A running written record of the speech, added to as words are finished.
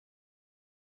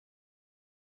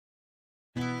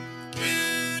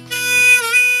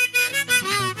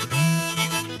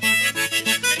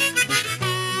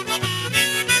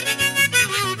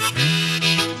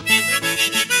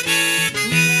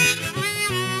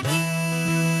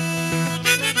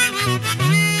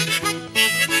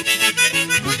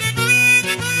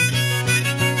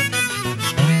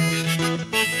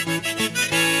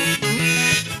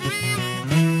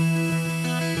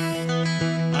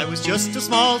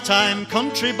small-time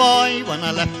country boy when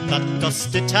I left that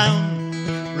dusty town.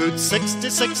 Route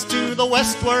 66 to the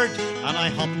westward, and I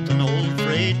hopped an old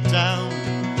freight down.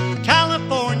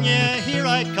 California, here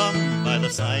I come, by the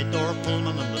side door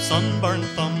Pullman and the sunburned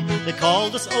thumb. They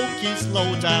called us Okies,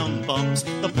 low-down bums,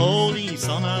 the police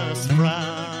on us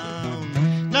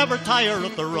frown. Never tire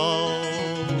of the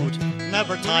road,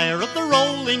 never tire of the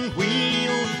rolling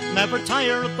wheel, never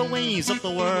tire of the ways of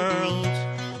the world.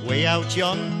 Way out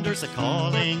yonder's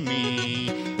a-calling me,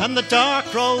 and the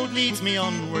dark road leads me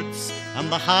onwards,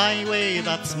 and the highway,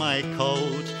 that's my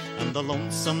code. And the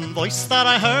lonesome voice that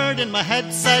I heard in my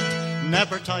head said,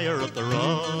 never tire of the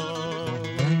road.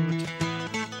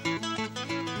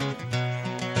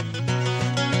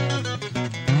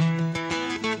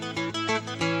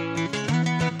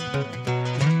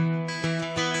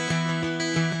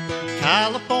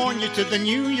 California to the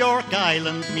New York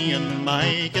Island, me and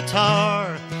my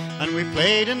guitar. And we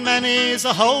played in many's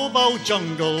a hobo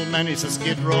jungle, many's a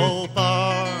skid row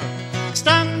bar.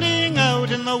 Standing out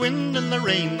in the wind and the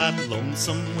rain, that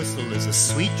lonesome whistle is a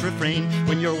sweet refrain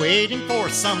when you're waiting for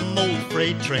some old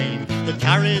freight train that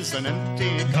carries an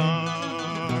empty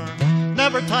car.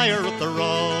 Never tire of the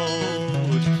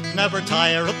road, never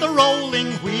tire of the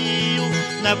rolling wheel,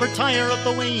 never tire of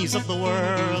the ways of the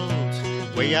world.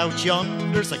 Way out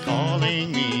yonder's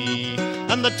a-calling me,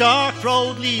 and the dark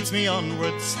road leads me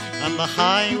onwards, and the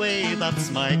highway, that's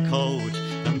my code.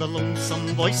 And the lonesome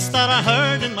voice that I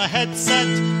heard in my head said,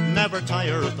 never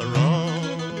tire of the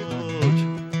road.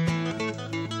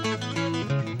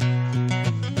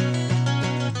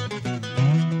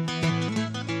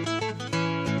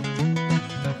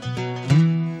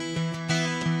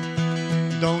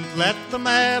 Don't let them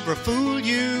ever fool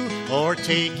you or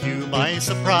take you by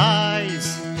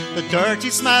surprise. The dirty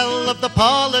smell of the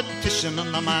politician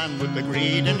and the man with the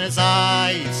greed in his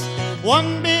eyes.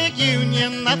 One big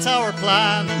union, that's our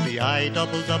plan, and the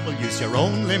IWW's your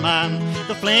only man.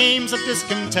 The flames of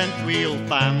discontent we'll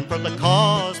fan for the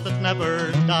cause that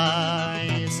never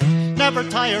dies. Never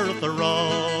tire of the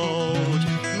road,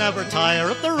 never tire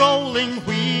of the rolling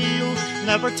wheel,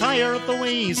 never tire of the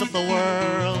ways of the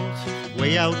world.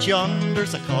 Way out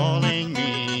yonder's a-calling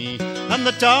me, and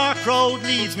the dark road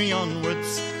leads me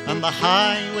onwards, and the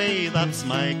highway, that's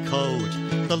my code.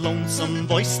 The lonesome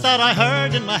voice that I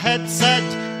heard in my head said,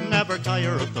 never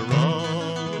tire of the road.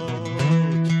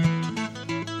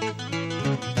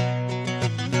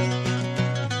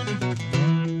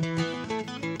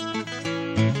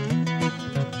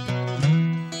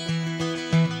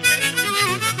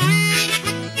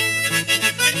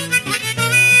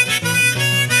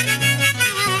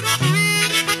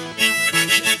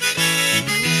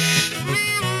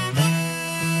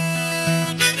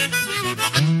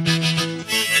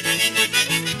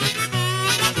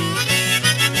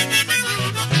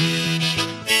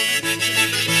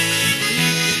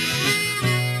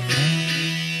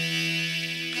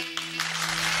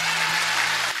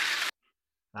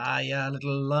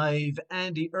 Little live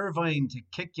Andy Irvine to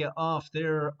kick you off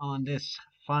there on this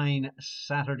fine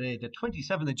Saturday, the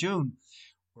 27th of June.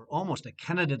 We're almost at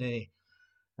Canada Day.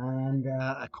 And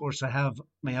of course, I have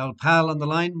my old pal on the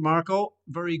line, Marco.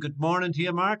 Very good morning to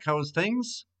you, Mark. How's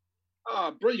things?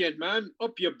 Ah, brilliant, man.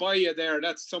 Up you by you there.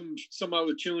 That's some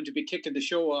old tune to be kicking the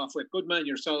show off with. Good man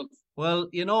yourself. Well,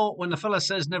 you know, when the fella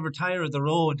says never tire of the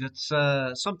road, it's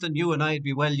something you and I'd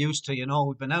be well used to. You know,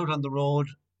 we've been out on the road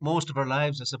most of our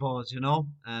lives, I suppose, you know,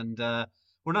 and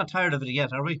we're not tired of it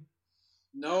yet, are we?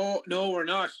 No, we're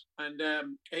not. And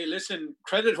hey, listen,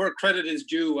 credit where credit is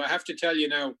due. I have to tell you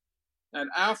now that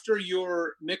after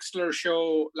your Mixlr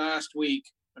show last week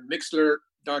on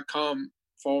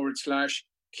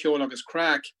mixlr.com/Ceol agus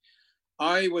Craic,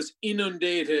 I was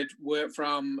inundated with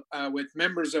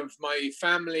members of my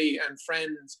family and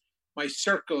friends, my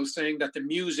circle, saying that the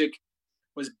music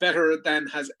was better than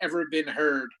has ever been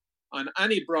heard on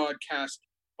any broadcast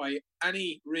by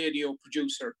any radio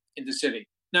producer in the city.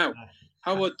 Now,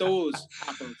 how about those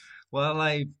apples? Well,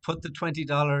 I put the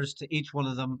 $20 to each one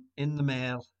of them in the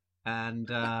mail, and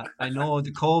I know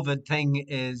the COVID thing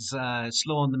is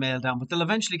slowing the mail down, but they'll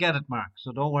eventually get it, Mark,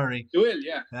 so don't worry. They will,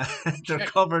 yeah. They're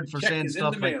covered for saying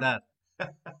stuff like that.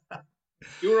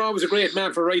 You were always a great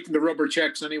man for writing the rubber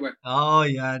checks anyway. Oh,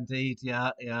 yeah, indeed. Yeah.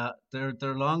 They're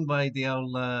long by the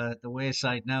old the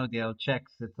wayside now, the old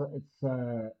checks.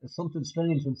 It's something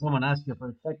strange when someone asks you for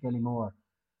a check anymore.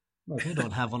 Well, they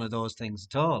don't have one of those things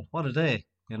at all. What a day,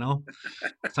 you know.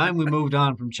 Time we moved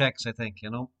on from checks, I think, you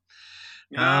know.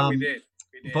 Yeah, we did.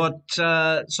 But,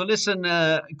 so listen,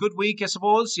 good week, I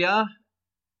suppose, yeah?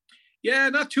 Yeah,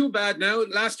 not too bad now.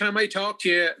 Last time I talked to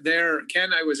you there,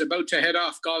 Ken, I was about to head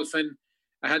off golfing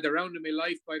I had the round of my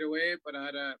life, by the way, but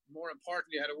more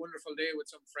importantly, I had a wonderful day with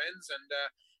some friends, and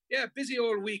yeah, busy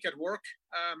old week at work.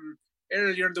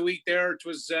 Earlier in the week there, it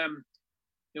was,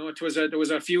 there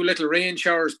was a few little rain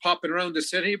showers popping around the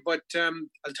city, but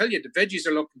I'll tell you, the veggies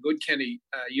are looking good, Kenny.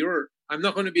 I'm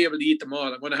not going to be able to eat them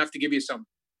all. I'm going to have to give you some.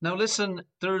 Now, listen,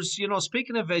 there's,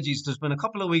 speaking of veggies, there's been a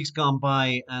couple of weeks gone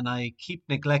by, and I keep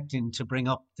neglecting to bring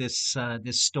up this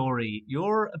story.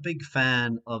 You're a big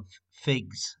fan of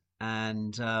figs,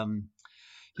 and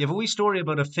you have a wee story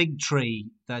about a fig tree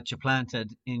that you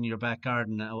planted in your back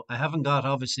garden. Now, I haven't got,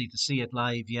 obviously, to see it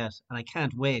live yet, and I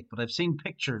can't wait, but I've seen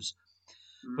pictures.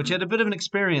 But you had a bit of an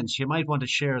experience. You might want to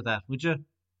share that, would you?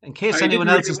 In case anyone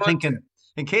else is thinking.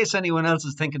 In case anyone else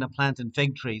is thinking of planting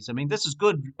fig trees, I mean, this is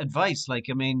good advice.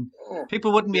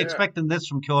 People wouldn't be expecting this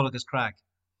from Ceol agus Craic.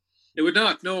 They would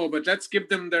not, no. But let's give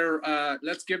them their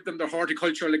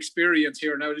horticultural experience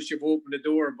here now that you've opened the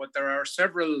door. But there are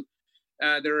several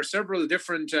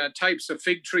different types of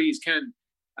fig trees. Ken,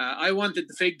 I wanted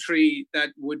the fig tree that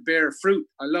would bear fruit.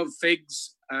 I love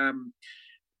figs.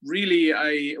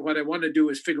 Really, what I want to do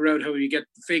is figure out how you get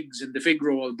the figs in the fig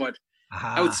roll. But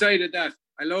outside of that,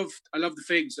 I love the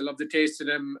figs. I love the taste of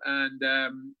them, and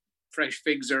fresh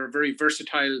figs are a very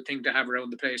versatile thing to have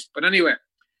around the place. But anyway,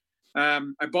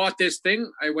 I bought this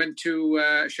thing. I went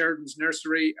to Sheridan's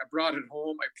nursery. I brought it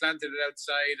home. I planted it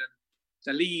outside, and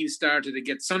the leaves started to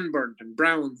get sunburnt and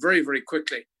brown very, very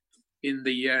quickly in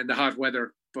the hot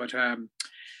weather. But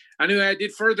anyway, I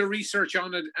did further research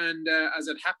on it, and as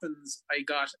it happens, I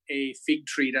got a fig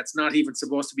tree that's not even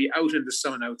supposed to be out in the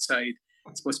sun outside.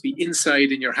 It's supposed to be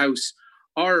inside in your house.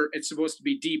 Or it's supposed to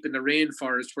be deep in the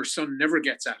rainforest where sun never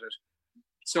gets at it.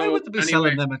 So why would they be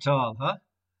selling them at all,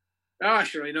 huh?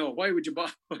 Sure, I know. Why would you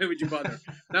bother?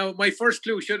 Now, my first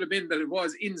clue should have been that it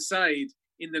was inside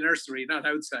in the nursery, not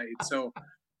outside. So,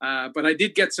 but I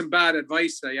did get some bad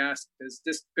advice. I asked, "Does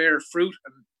this bear fruit?"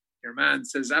 And your man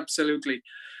says, "Absolutely."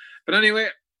 But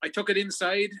anyway, I took it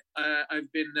inside.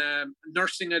 I've been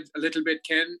nursing it a little bit,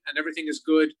 Ken, and everything is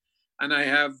good. And I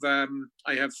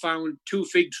have found 2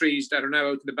 fig trees that are now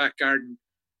out in the back garden,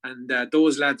 and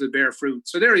those lads will bear fruit.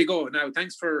 So there you go. Now,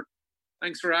 thanks for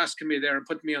asking me there and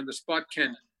putting me on the spot,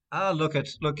 Ken. Look, I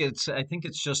think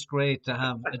it's just great to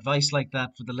have advice like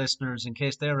that for the listeners in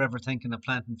case they're ever thinking of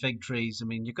planting fig trees. I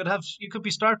mean, you could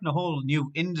be starting a whole new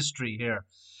industry here.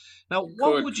 Now,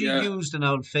 what would you use an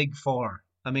old fig for?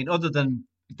 I mean, other than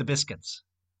the biscuits.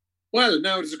 Well,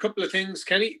 now there's a couple of things,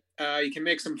 Kenny. You can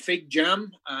make some fig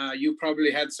jam. You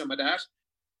probably had some of that.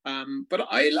 But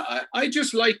I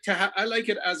just like I like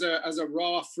it as a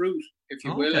raw fruit, if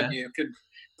you will, and you can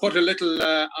put a little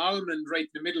almond right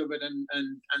in the middle of it and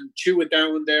chew it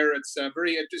down there. It's a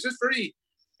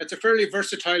fairly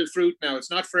versatile fruit now.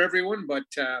 It's not for everyone, but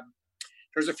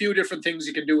there's a few different things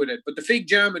you can do with it. But the fig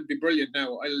jam would be brilliant.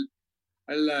 Now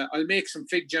I'll make some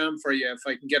fig jam for you if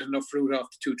I can get enough fruit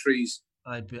off the 2 trees.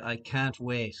 I can't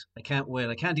wait. I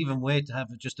can't even wait to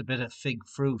have just a bit of fig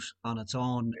fruit on its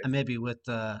own, and maybe with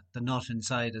the nut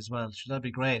inside as well. So that'd be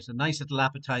great. A nice little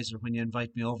appetizer when you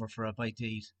invite me over for a bite to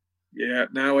eat. Yeah.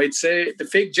 Now I'd say the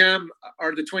fig jam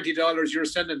or the $20 you're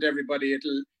sending to everybody.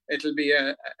 It'll be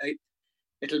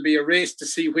a race to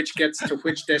see which gets to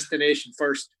which destination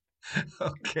first.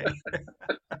 Okay.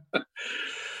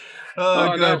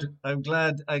 Oh, good. No. I'm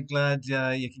glad.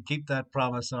 You can keep that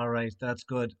promise. All right, that's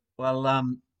good. Well,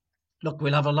 look,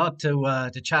 we'll have a lot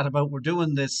to chat about. We're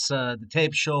doing this the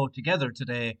tape show together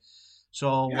today,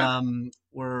 so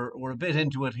we're a bit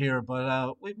into it here.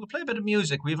 But we'll play a bit of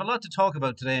music. We have a lot to talk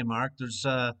about today, Mark. There's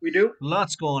we do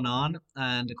lots going on,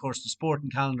 and of course the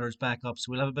sporting calendar is back up, so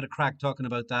we'll have a bit of crack talking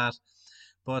about that.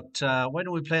 But why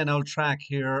don't we play an old track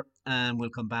here, and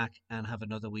we'll come back and have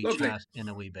another wee chat in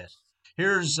a wee bit.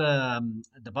 Here's the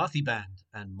Bothy Band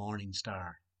and Morning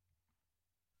Star.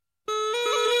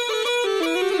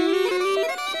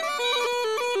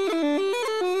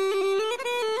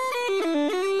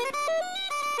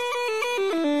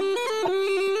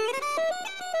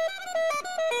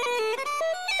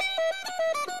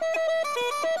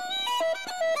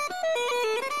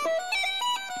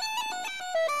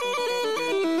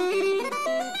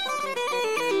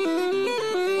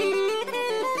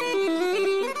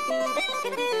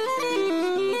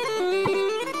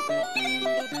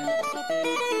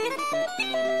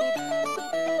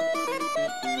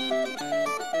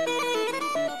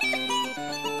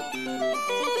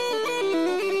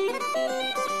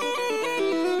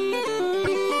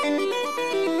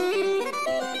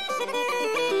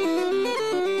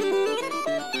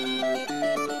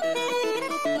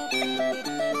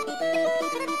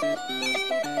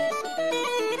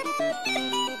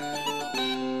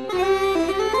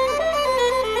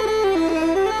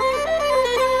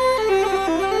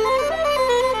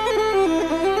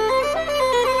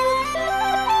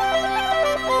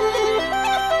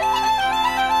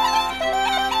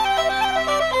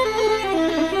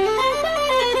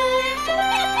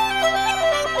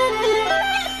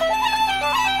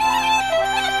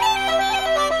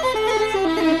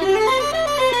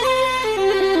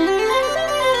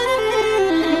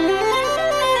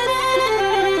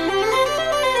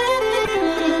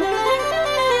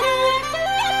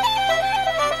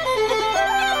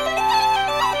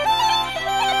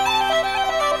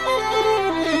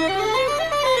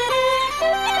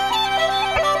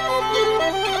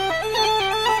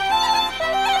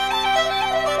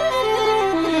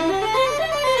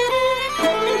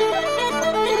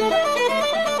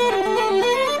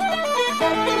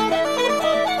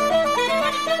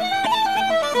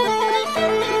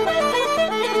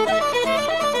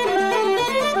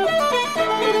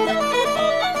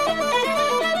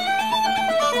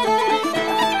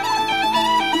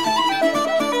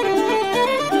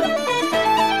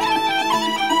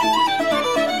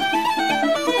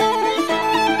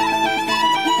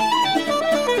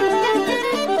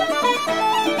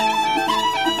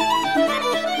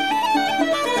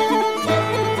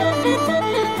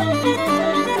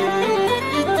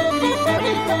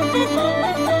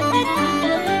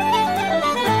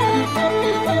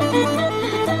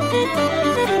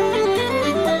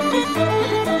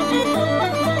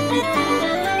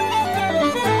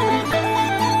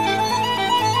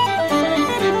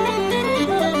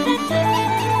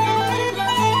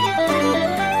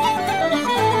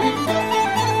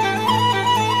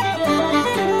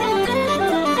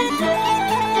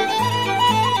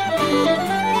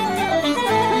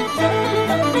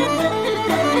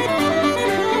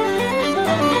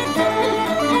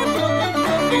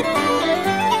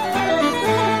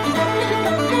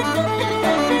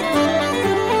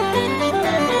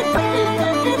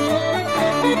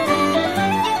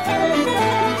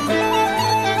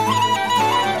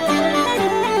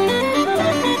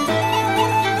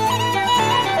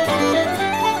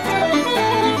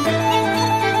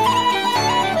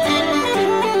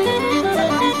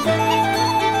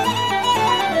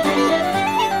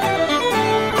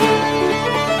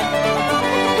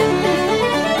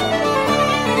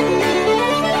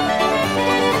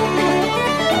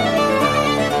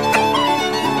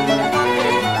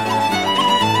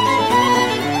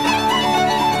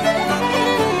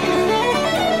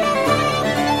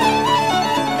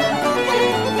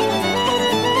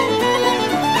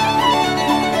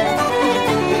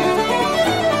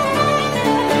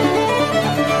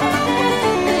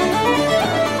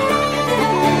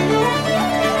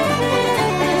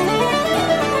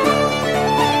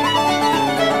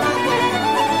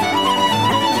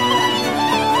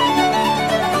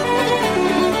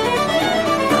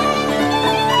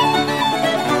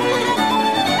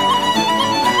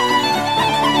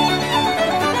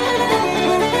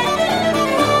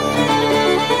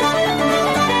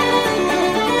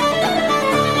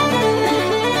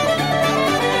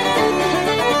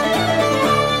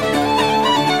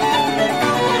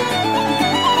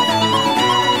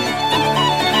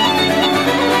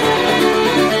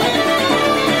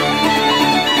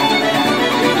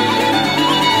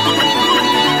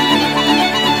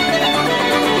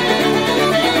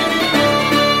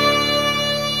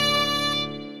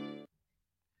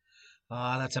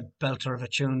 that's a belter of a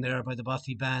tune there by the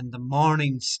Bothy Band, The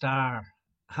Morning Star.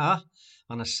 Huh?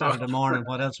 On a Saturday morning,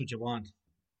 what else would you want?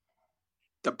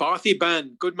 The Bothy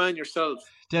Band, good man yourself.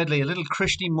 Deadly. A little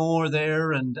Christy Moore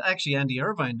there, and actually Andy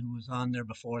Irvine, who was on there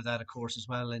before that, of course, as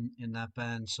well in that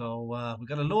band. So we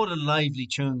got a load of lively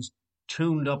tunes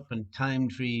tuned up and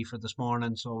timed for you for this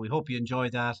morning. So we hope you enjoy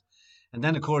that. And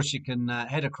then, of course, you can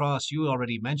head across, you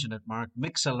already mentioned it, Mark,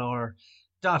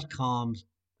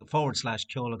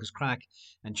 mixlr.com/Ceol agus Craic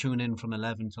and tune in from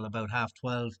 11 till about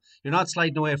 12:30. You're not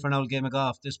sliding away for an old game of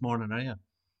golf this morning, are you?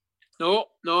 No,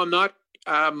 I'm not.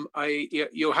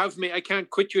 You have me. I can't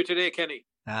quit you today, Kenny.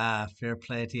 Fair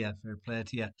play to you. Fair play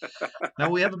to you. Now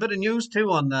we have a bit of news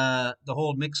too on the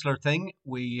whole Mixler thing.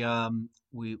 We've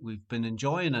been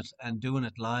enjoying it and doing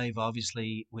it live,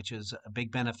 obviously, which is a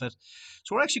big benefit.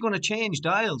 So we're actually going to change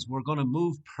dials. We're going to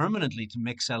move permanently to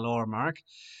MixLR, Mark.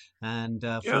 And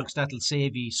folks, that'll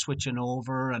save you switching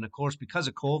over. And of course, because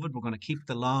of COVID, we're going to keep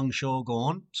the long show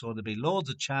going. So there'll be loads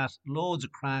of chat, loads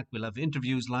of crack. We'll have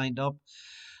interviews lined up.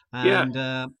 And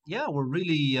we're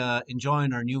really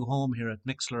enjoying our new home here at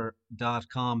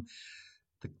mixlr.com.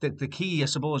 The key, I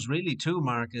suppose, really too,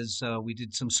 Mark, is we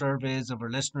did some surveys of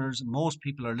our listeners. Most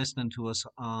people are listening to us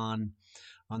on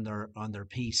their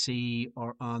PC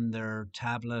or on their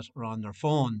tablet or on their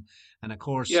phone. And of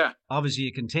course, obviously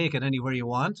you can take it anywhere you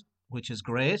want, which is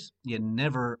great. You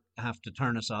never have to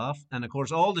turn us off. And of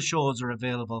course, all the shows are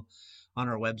available on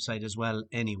our website as well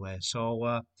anyway.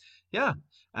 So,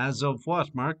 as of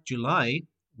what, Mark? July,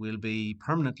 we'll be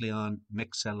permanently on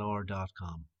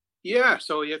mixlr.com. Yeah,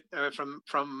 so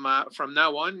from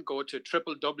now on, go to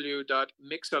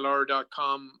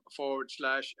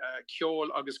www.mixlr.com/Ceol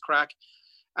agus Craic.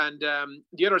 And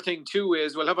the other thing too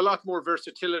is we'll have a lot more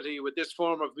versatility with this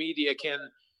form of media,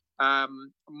 Ken.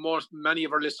 Many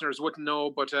of our listeners wouldn't know,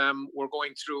 but we're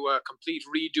going through a complete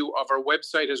redo of our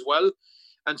website as well.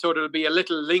 And so there'll be a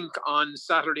little link on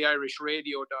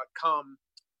SaturdayIrishRadio.com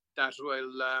that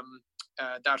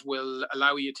will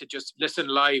allow you to just listen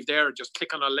live there. Just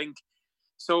click on a link.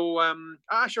 So,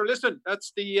 sure. Listen,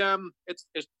 that's it's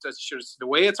just the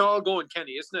way it's all going,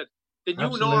 Kenny, isn't it? The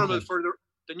new normal for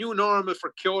the new normal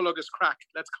for Ceol agus Craic.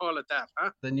 Let's call it that,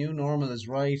 huh? The new normal is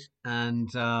right,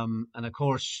 and of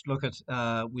course, look at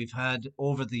we've had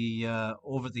over the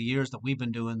years that we've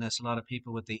been doing this, a lot of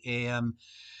people with the AM.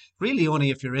 Really, only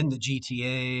if you're in the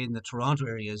GTA in the Toronto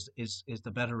area is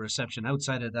the better reception.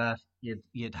 Outside of that,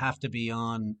 you'd have to be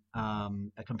on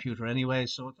a computer anyway.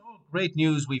 So it's all great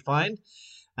news, we find,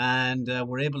 and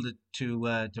we're able to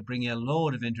bring you a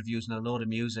load of interviews and a load of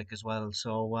music as well.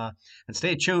 So and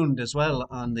stay tuned as well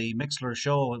on the Mixler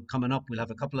show coming up. We'll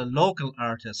have a couple of local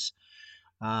artists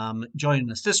joining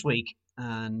us this week.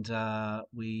 And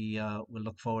we'll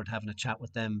look forward to having a chat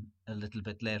with them a little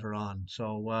bit later on.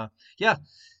 So,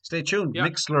 stay tuned. Yeah.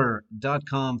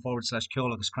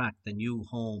 Mixlr.com/Ceol agus Craic, the new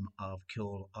home of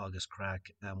Ceol agus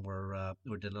Craic. And we're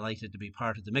delighted to be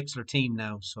part of the Mixlr team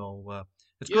now. So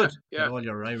it's good with all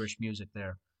your Irish music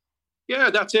there.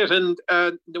 Yeah, that's it. And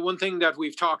the one thing that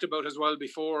we've talked about as well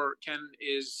before, Ken,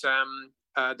 is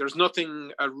there's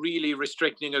nothing really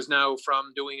restricting us now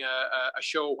from doing a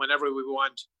show whenever we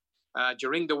want.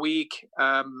 During the week,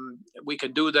 we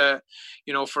can do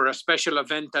for a special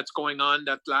event that's going on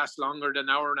that lasts longer than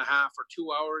an hour and a half or 2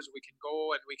 hours, we can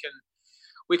go and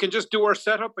we can just do our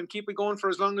setup and keep it going for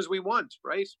as long as we want,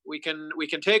 right? We can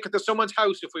take it to someone's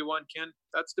house if we want, Ken.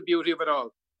 That's the beauty of it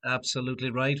all. Absolutely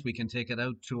right. We can take it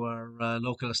out to our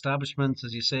local establishments,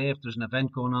 as you say. If there's an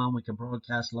event going on, we can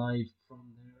broadcast live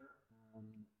from there.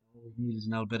 All we need is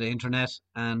now a bit of internet,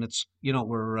 and it's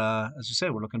we're as you say,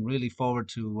 we're looking really forward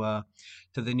to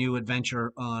the new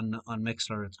adventure on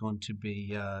Mixlr. It's going to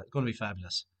be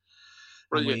fabulous.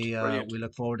 Brilliant. We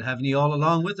look forward to having you all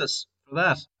along with us for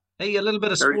that. Hey, a little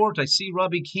bit of sport. I see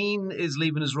Robbie Keane is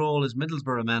leaving his role as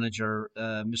Middlesbrough manager.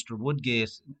 Mr.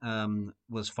 Woodgate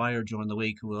was fired during the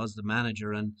week, who was the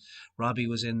manager, and Robbie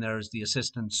was in there as the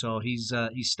assistant. So he's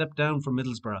stepped down from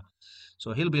Middlesbrough.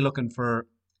 So he'll be looking for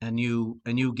a new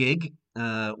gig.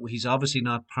 He's obviously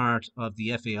not part of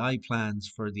the FAI plans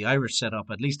for the Irish setup,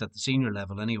 at least at the senior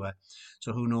level anyway.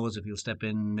 So who knows if he'll step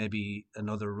in maybe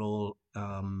another role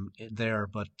there.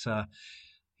 But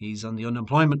he's on the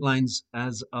unemployment lines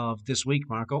as of this week,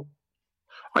 Marco.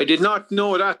 I did not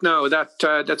know that now. That's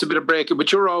a bit of breaking,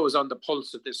 but you're always on the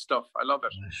pulse of this stuff. I love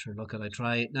it. Sure, look, I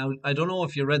try. Now, I don't know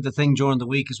if you read the thing during the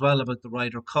week as well about the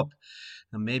Ryder Cup.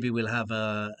 And maybe we'll have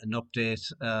an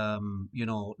update,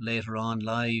 later on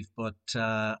live. But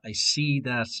I see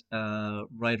that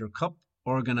Ryder Cup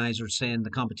organisers saying the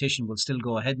competition will still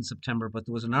go ahead in September. But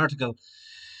there was an article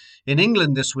in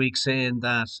England this week saying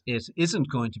that it isn't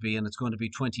going to be, and it's going to be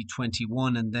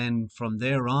 2021, and then from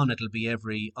there on it'll be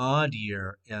every odd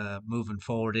year moving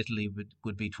forward. Italy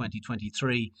would be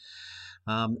 2023.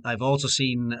 I've also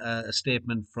seen a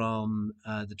statement from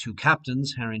the two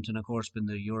captains, Harrington, of course, been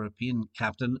the European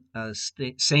captain,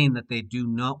 saying that they do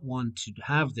not want to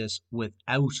have this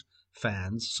without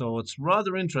fans. So it's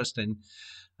rather interesting,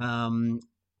 seeing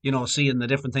the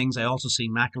different things. I also see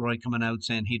McIlroy coming out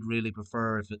saying he'd really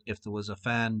prefer if there was a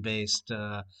fan-based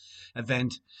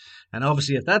event. And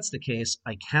obviously, if that's the case,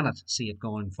 I cannot see it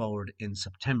going forward in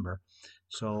September.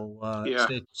 So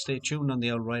stay tuned on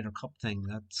the old Ryder Cup thing.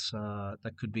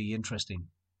 That could be interesting.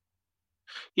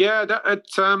 Yeah,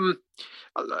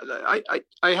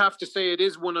 I have to say it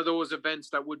is one of those events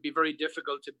that would be very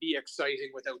difficult to be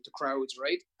exciting without the crowds,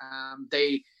 right?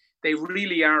 They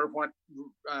really are what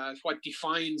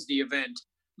defines the event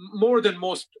more than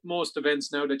most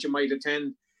events now that you might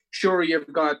attend. Sure,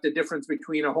 you've got the difference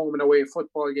between a home and away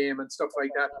football game and stuff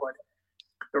like that, but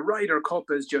the Ryder Cup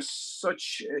is just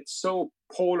it's so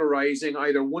polarizing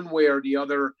either one way or the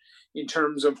other in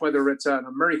terms of whether it's an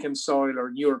American soil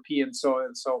or European soil.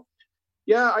 So,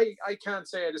 yeah, I can't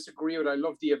say I disagree with it. I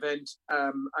love the event.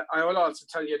 I will also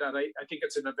tell you that I think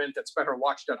it's an event that's better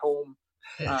watched at home.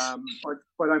 Yes.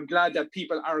 But I'm glad that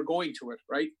people are going to it,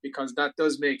 right? Because that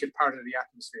does make it part of the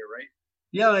atmosphere, right?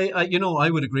 Yeah, I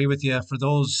would agree with you. For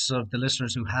those of the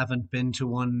listeners who haven't been to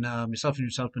one, myself and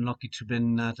yourself been lucky to have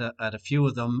been at a few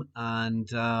of them, and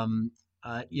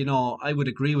I would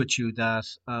agree with you that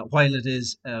while it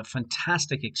is a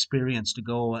fantastic experience to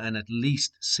go and at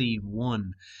least see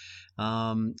one,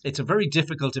 it's a very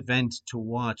difficult event to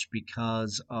watch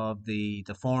because of the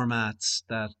formats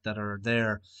that are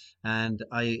there, and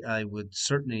I would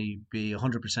certainly be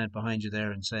 100% behind you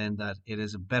there in saying that it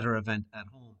is a better event at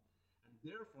home.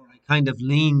 Therefore, I kind of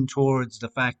lean towards the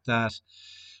fact that,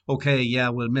 okay, yeah,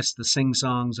 we'll miss the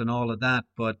sing-songs and all of that,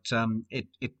 but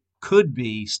it could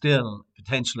be still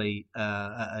potentially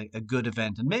a good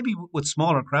event, and maybe with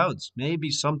smaller crowds,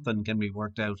 maybe something can be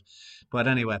worked out. But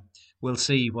anyway, we'll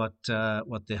see what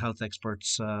the health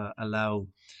experts allow.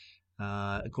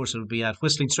 Of course, it'll be at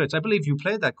Whistling Straits. I believe you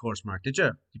played that course, Mark. Did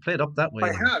you? You played up that way.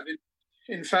 I have.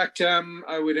 In fact,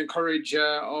 I would encourage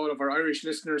all of our Irish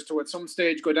listeners to at some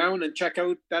stage go down and check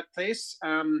out that place.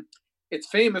 It's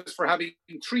famous for having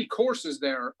 3 courses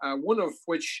there, one of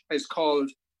which is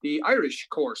called the Irish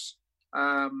course.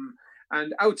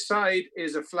 And outside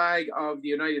is a flag of the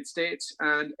United States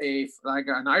and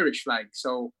an Irish flag.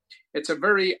 So it's a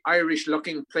very Irish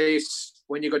looking place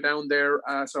when you go down there.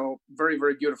 So very,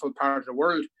 very beautiful part of the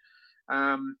world.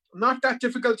 Not that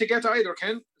difficult to get either,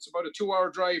 Ken. It's about a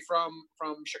 2-hour drive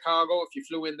from Chicago if you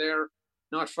flew in there,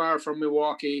 not far from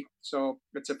Milwaukee. So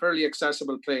it's a fairly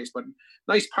accessible place, but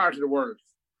nice part of the world.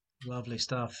 Lovely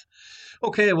stuff.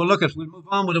 Okay, well, we'll move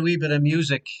on with a wee bit of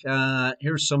music.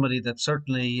 Here's somebody that's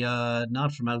certainly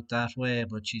not from out that way,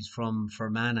 but she's from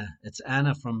Fermanagh. It's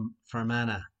Anna from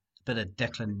Fermanagh. A bit of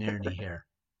Declan Nearney here.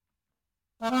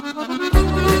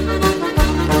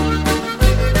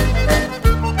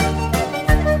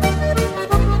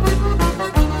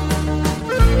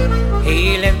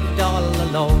 He lived all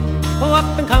alone,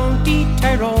 up in County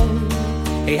Tyrone.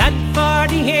 He had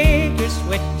 40 acres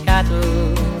with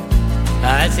cattle.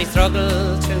 As he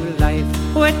struggled through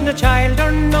life with no child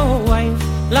or no wife,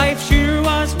 life sure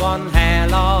was one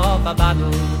hell of a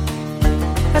battle.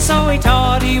 So he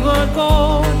thought he would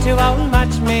go to our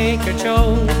matchmaker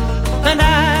Joe and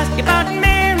ask about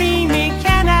Mary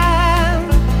McKenna.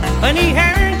 When he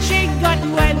heard she got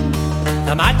wed,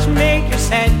 the matchmaker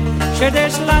said, sure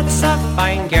there's lots of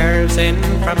fine girls in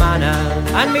Fermanagh.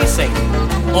 And we sing,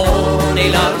 only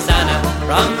loves Anna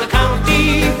from the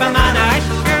county Fermanagh.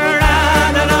 Sure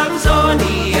Anna loves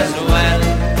Oni as well.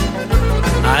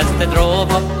 As they drove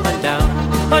up and down,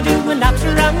 doing laps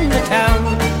around the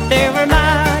town, they were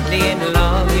madly in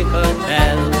love, you could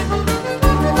tell.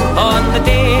 On the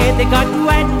day they got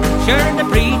wed, sure the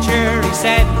preacher he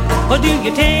said, do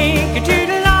you take her to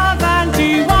the love and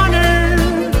to honor?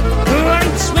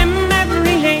 Or swim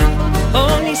every lake?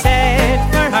 Only said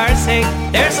for her sake,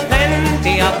 there's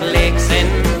plenty of lakes in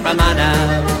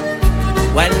Fermanagh.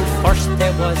 Well, first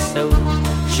there was Sue,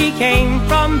 she came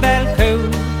from Belcoo.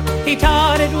 He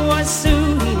thought it was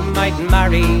Sue he might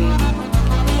marry.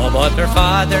 But her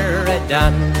father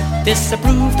had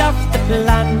disapproved of the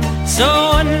plan, so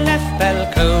one left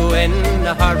Belcoo in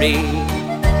a hurry.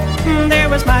 There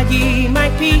was Maggie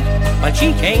McPee, but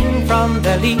she came from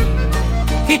the Lee.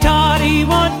 He thought he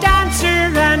would dance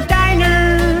her and dine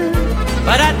her,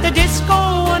 but at the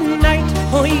disco one night,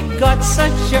 he got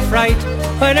such a fright,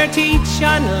 with her teeth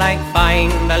shone like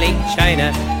fine belly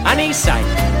china. And he sang,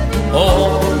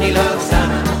 only loves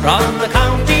Anna from the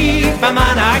county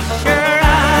Fermanagh, sure,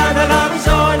 Anna loves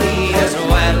Orly as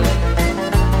well.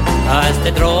 As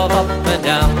they drove up and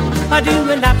down,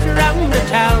 doing laps around the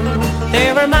town,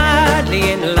 they were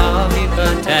madly in love, you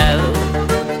could tell.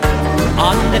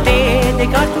 On the day they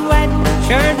got wed,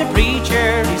 sure the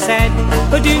preacher he said,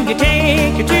 do you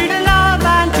take her to the love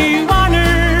and to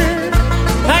honour?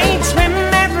 I'd swim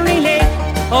every lake,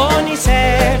 only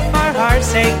said for her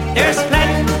sake, there's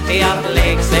plenty of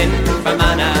lakes in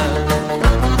Fermanagh.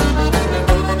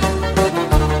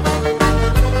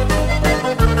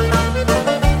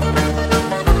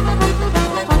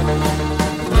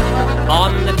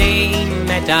 On the day he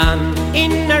met Anne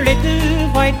in her little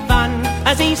white van,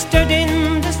 as he stood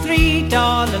in the street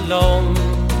all alone.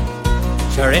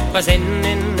 Sure it was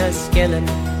in a skillet,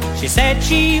 she said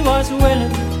she was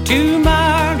willing to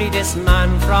marry this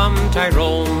man from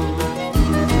Tyrone.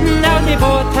 Now they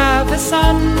both have a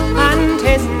son, and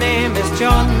his name is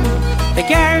John. The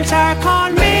girls are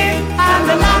called Maeve and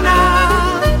Alana.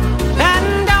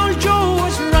 And old Joe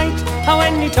was right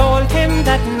when he told him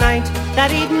that night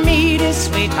that he'd meet his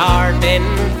sweetheart in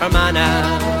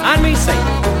Fermanagh. And we say,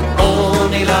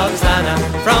 only loves Anna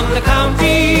from the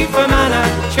county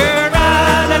Fermanagh, sure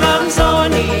Anna loves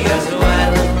Orly as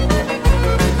well.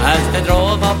 As they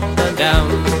drove up and down,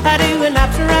 doing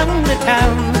laps around the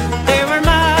town, they were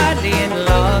madly in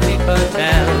love, he could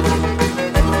tell.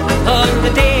 On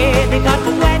the day they got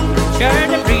wed, sure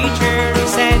the preacher he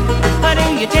said, do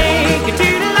you take it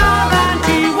to the love and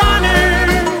to honour?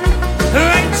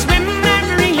 I'd swim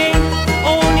every lake,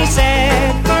 only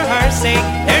said for her sake,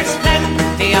 there's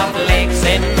plenty of lakes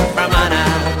in Fermanagh.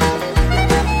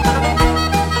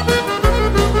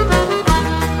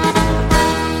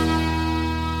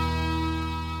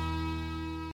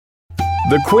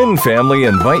 The Quinn family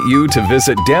invite you to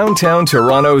visit downtown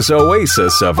Toronto's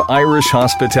oasis of Irish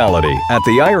hospitality at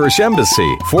the Irish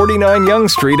Embassy, 49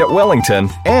 Yonge Street at Wellington,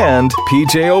 and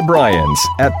PJ O'Brien's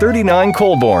at 39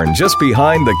 Colborne, just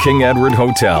behind the King Edward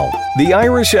Hotel. The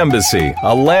Irish Embassy,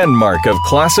 a landmark of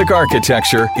classic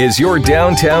architecture, is your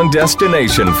downtown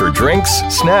destination for drinks,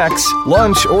 snacks,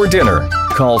 lunch, or dinner.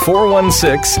 Call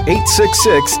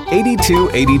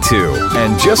 416-866-8282.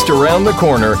 And just around the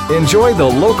corner, enjoy the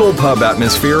local pub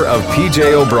atmosphere of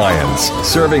PJ O'Brien's,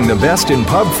 serving the best in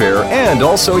pub fare and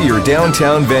also your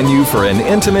downtown venue for an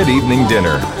intimate evening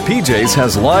dinner. PJ's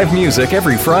has live music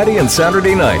every Friday and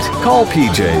Saturday night. Call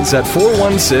PJ's at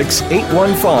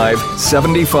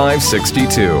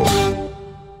 416-815-7562.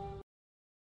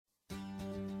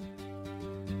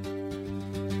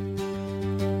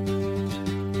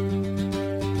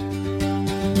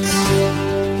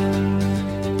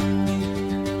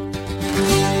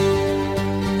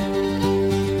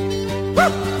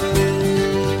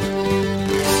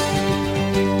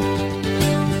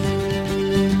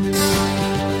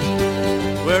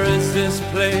 Where is this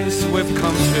place we've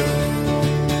come to?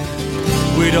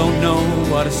 We don't know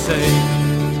what to say.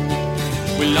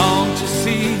 We long to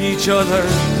see each other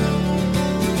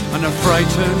and are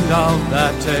frightened of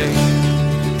that day.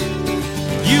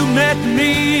 You met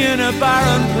me in a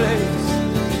barren place.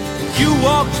 You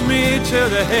walked me to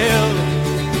the hill.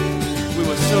 We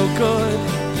were so good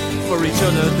for each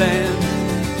other then.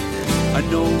 I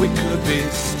know we could be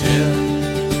still.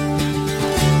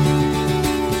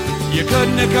 You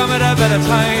couldn't have come at a better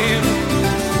time.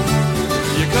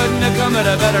 You couldn't have come at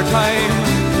a better time.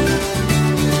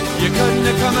 You couldn't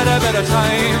have come at a better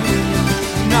time.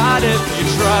 Not if you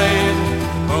tried.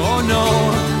 Oh no.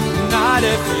 Not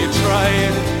if you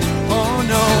tried. Oh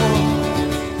no.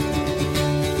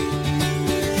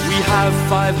 We have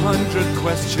 500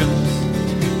 questions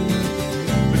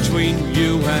between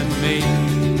you and me.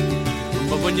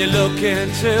 But when you look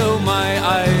into my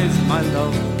eyes, my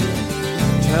love,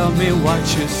 tell me what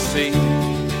you see.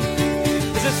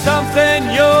 Is it something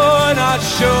you're not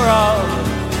sure of?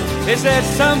 Is it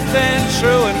something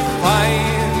true and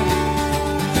fine?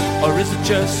 Or is it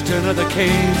just another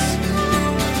case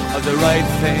of the right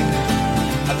thing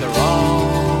at the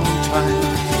wrong time?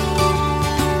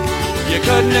 You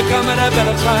couldn't have come at a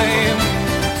better time.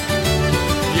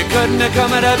 You couldn't have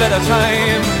come at a better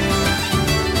time.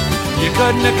 You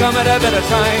couldn't have come at a better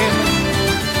time.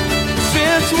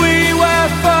 Since we were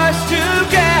first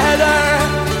together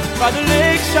by the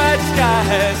lakeside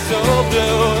sky so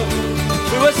blue,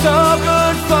 we were so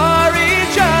good for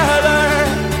each other.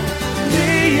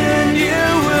 Me and you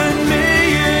and me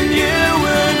and you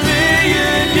and me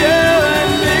and you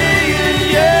and me and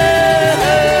you.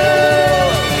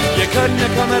 You couldn't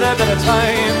have come at a better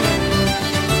time.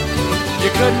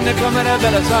 You couldn't have come at a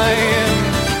better time.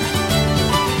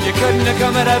 You couldn't have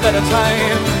come at a better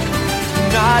time.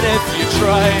 Not if you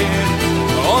tried.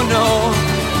 Oh no,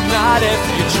 not if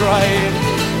you tried.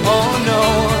 Oh no.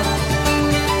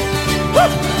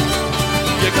 Woo!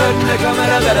 You couldn't have come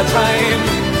at a better time.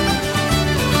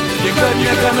 You couldn't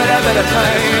have come at a better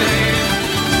time.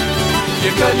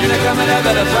 You couldn't have come at a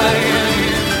better time.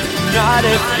 Not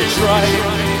if you tried.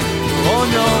 Oh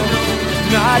no,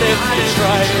 not if you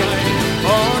tried.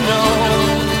 Oh no,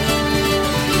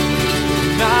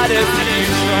 not if you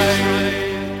tried.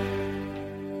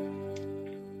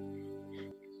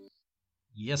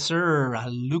 Yes, sir.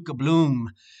 Luca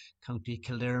Bloom, County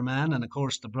Kildare man, and of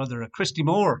course the brother of Christy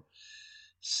Moore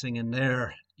singing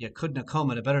there. You couldn't have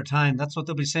come at a better time. That's what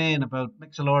they'll be saying about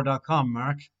Mixlr.com,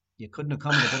 Mark. You couldn't have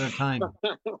come at a better time.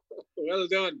 Well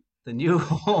done. The new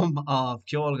home of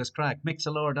Ceol agus Craic,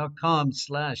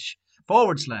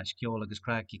 mixlr.com//Ceol agus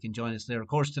Craic. You can join us there, of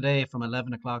course, today from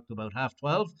 11 o'clock to about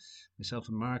 12:30. Myself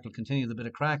and Mark will continue the bit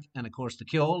of crack, and of course the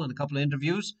Ceol and a couple of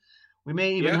interviews. We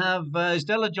may even have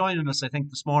Stella joining us, I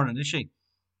think, this morning, is she?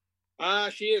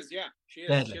 She is, yeah. She is.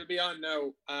 Deadly. She'll be on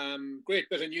now. Great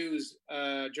bit of news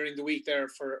during the week there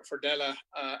for Della.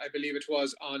 I believe it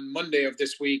was on Monday of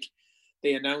this week.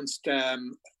 They announced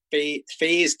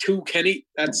phase 2, Kenny.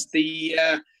 That's the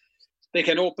they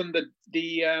can open the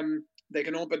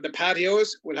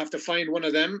patios. We'll have to find one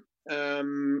of them.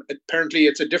 Apparently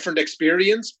it's a different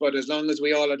experience, but as long as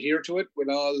we all adhere to it, we'll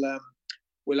all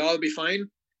be fine.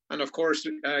 And of course,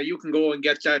 you can go and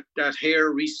get that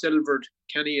hair resilvered,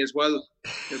 Kenny, as well.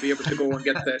 You'll be able to go and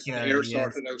get the hair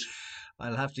sorted out.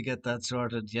 I'll have to get that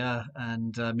sorted, yeah.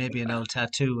 And maybe an old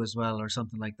tattoo as well or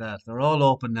something like that. They're all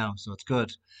open now, so it's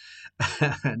good.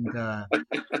 And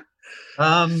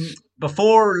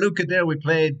before Luca there, we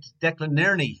played Declan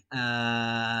Nerney.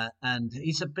 And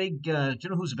he's a big, do you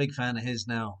know who's a big fan of his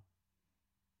now?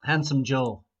 Handsome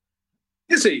Joe.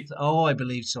 Is he? Oh, I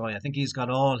believe so. I think he's got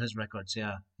all his records.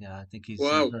 Yeah. I think he's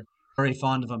very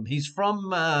fond of him. He's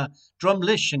from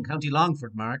Drumlish in County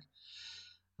Longford, Mark.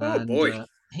 Oh, boy.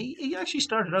 He actually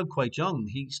started out quite young.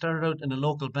 He started out in a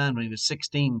local band when he was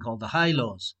 16 called the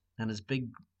High-Lows. And his big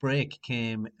break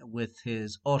came with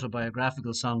his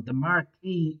autobiographical song, The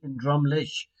Marquee in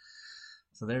Drumlish.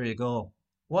 So there you go.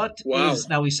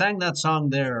 Now, we sang that song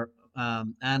there,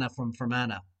 Anna from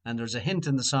Fermanagh. And there's a hint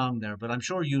in the song there, but I'm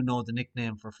sure you know the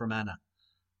nickname for Fermanagh.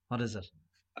 What is it?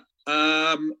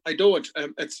 I don't.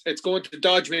 It's going to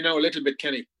dodge me now a little bit,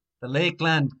 Kenny. The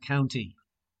Lakeland County.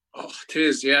 Oh, it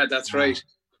is. Yeah, that's right.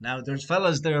 Now, there's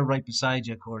fellas there right beside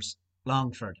you, of course,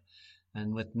 Longford.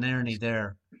 And with Nerney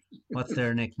there, what's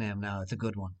their nickname now? It's a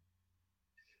good one.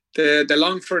 The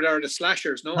Longford are the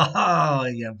Slashers, no? Oh,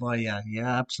 yeah, boy, yeah,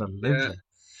 absolutely. Yeah.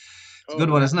 It's a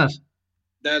good one, isn't it?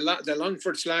 The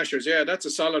Longford Slashers, yeah, that's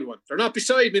a solid one. They're not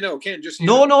beside me now, Ken. Just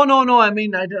no. I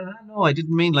mean, I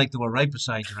didn't mean like they were right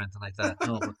beside you or anything like that.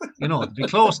 No, but they'd be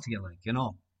close to you, like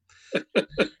No.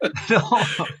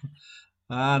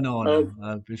 No.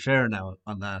 I'll be fair now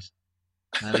on that.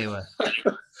 Anyway,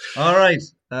 all right,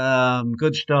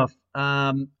 good stuff.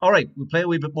 All right, we'll play a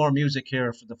wee bit more music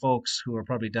here for the folks who are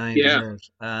probably dying to hear it.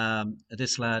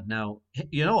 This lad now,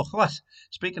 you know what?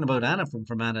 Speaking about Anna from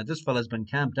Fermanagh, this fella's been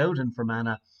camped out in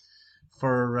Fermanagh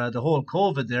for the whole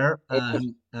COVID there.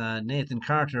 Nathan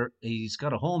Carter, he's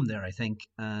got a home there, I think.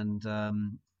 And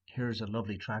here's a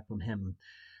lovely track from him.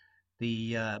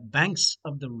 The Banks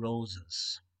of the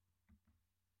Roses.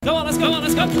 Go on, let's go.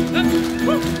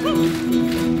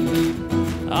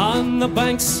 On the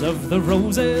banks of the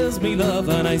roses, me love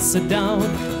and I sit down.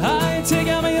 I take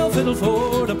out my old fiddle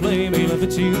for to play me love a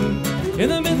tune. In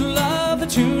the middle of the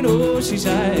tune, oh, she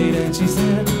sighed and she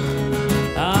said,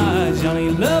 ah,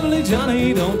 Johnny, lovely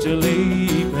Johnny, don't you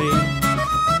leave me.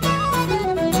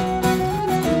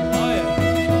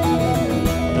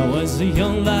 I was a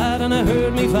young lad and I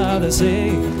heard me father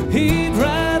say he'd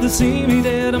rather see me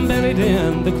dead and buried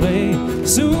in the clay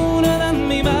sooner than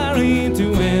me married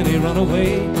to any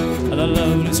runaway. The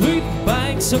lovely sweet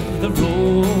banks of the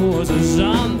roses,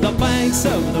 on the banks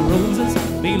of the roses,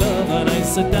 me love and I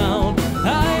sit down.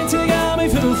 I take out my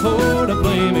fiddle for to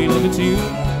play me love a tune.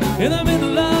 In the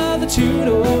middle of the tune,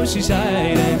 oh, she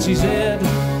sighed and she said,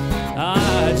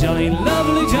 ah, Johnny,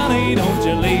 lovely Johnny, don't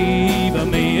you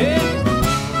leave me.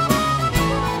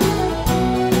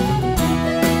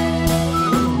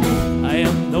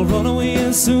 Run away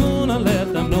and soon I'll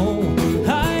let them know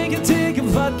I can take a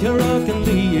vodka rock and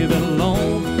leave it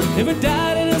alone. If her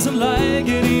daddy doesn't like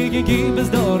it, he can keep his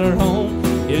daughter home.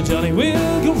 Yeah, Johnny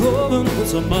will go roving with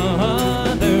some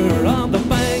mother on the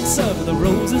banks of the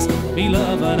roses. Me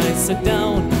love and I sit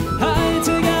down. I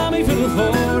take out me fiddle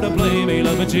fiddle for to play me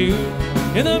love a tune.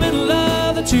 In the middle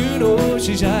of the tune, oh,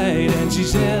 she shied and she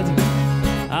said,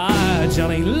 ah,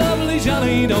 Johnny, lovely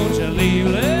Johnny, don't you leave,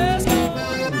 let's go.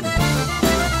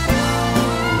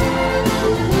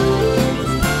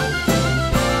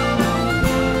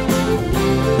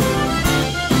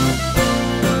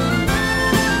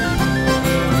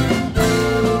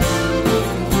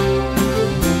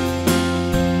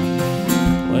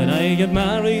 Get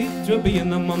married, 'twill be in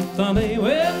the month of May,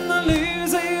 when the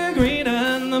leaves are green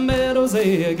and the meadows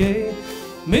are gay.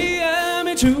 Me and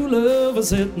me true love will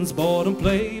sit and sport and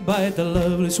play by the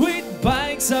lovely sweet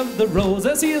banks of the rose.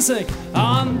 I see you sing,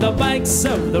 on the banks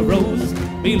of the rose,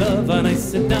 me love and I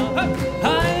sit down.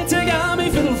 I take out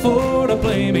me fiddle for to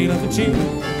play me love a tune.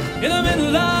 In the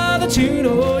middle of the tune,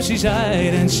 oh, she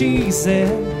shied and she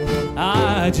said,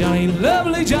 ah, Johnny,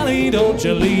 lovely Johnny, don't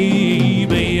you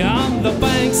leave me. On the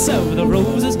banks of the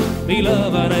roses, me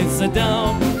love and I sit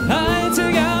down. I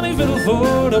took out me fiddle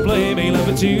for to play me love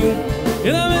a tune.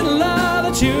 In the middle of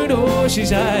the tune, oh, she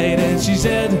sighed and she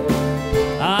said,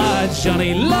 ah,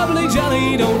 Johnny, lovely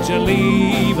Johnny, don't you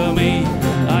leave me.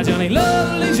 Ah, Johnny,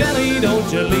 lovely Johnny,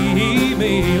 don't you leave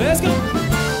me. Let's go.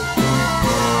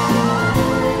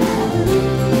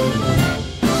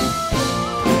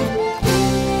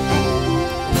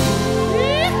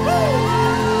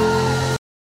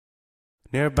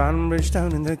 Near Banbridge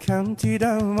down in the county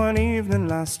down, one evening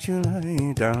last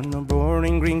July, down a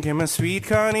boring green came a sweet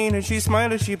Colleen, and she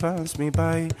smiled as she passed me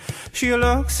by. She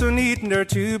looked so neat in her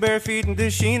two bare feet and the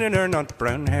sheen in her nut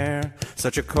brown hair.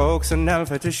 Such a coaxing elf,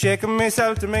 had to shake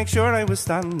myself to make sure I was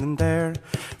standing there.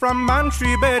 From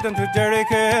Bantry Bay down to Derrick,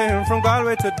 from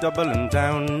Galway to Dublin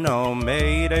town, no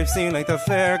maid I've seen like the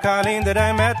fair Colleen that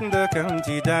I met in the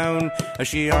county down. As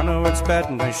she onwards sped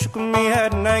and I shook me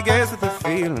head and I gazed with a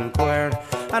feeling queer.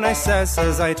 And I says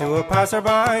I to a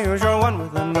passerby, who's your one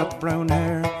with the nut brown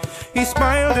hair? He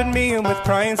smiled at me and with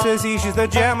pride says he, she's the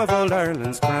gem of old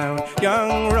Ireland's crown.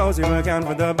 Young Rosie McGann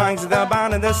from the banks of the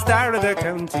Bann and the star of the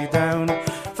county down.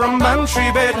 From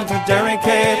Bantry Bay to Derrick,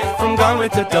 from Galway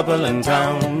to Dublin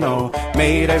town, no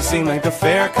maid I've seen like the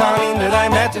fair Colleen that I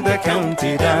met in the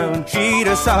county down. She'd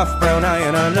a soft brown eye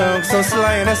and a look so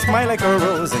sly and a smile like a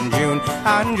rose in June.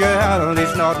 And you held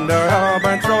each knot in her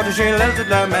auburn throat as she lilted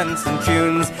laments and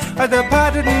tunes. At the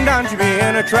patted and down she'd be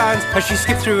in a trance as she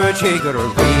skipped through a jigger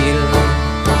reel.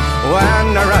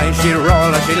 When her eyes she'd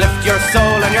roll as she lift your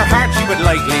soul and your heart she would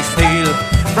lightly steal.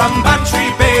 From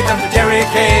Bantry Bay down to Derrick,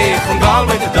 from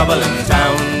Galway to Dublin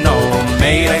town, no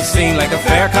maid I've seen like a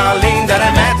fair Colleen that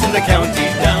I met in the county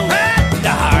down.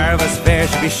 The harvest fair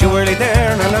should be surely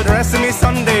there, and I'll dress in me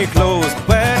Sunday clothes.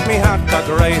 Wet me hat got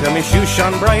right, and me shoes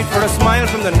shone bright for a smile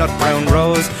from the nut brown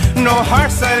rose. No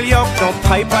horse I'll yoke, no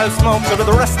pipe I'll smoke, but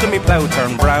the rest of me plough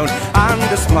turn brown. And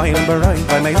the smiling bright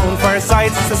by my own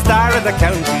fireside, it's the star of the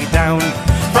county down.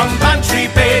 From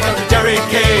Bantry Bay down to Derrick,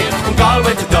 from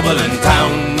Galway to Dublin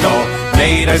town, no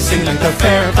maid I've seen like the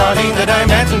fair Colleen that I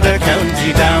met in the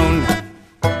county down.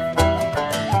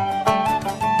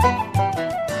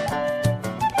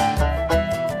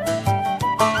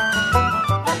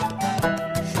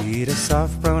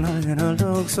 Soft brown eye and a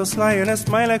look so sly and a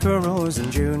smile like a rose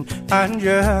in June. And you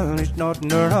held each knot in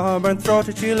her auburn throat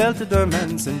as she lilted the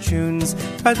ments and tunes.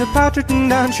 At the Patterton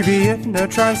down she'd be in a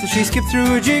trance as she skipped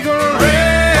through a jiggle rail.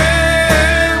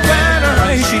 When her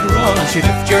eyes she'd roll and she'd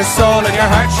lift your soul and your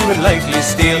heart she would lightly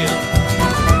steal.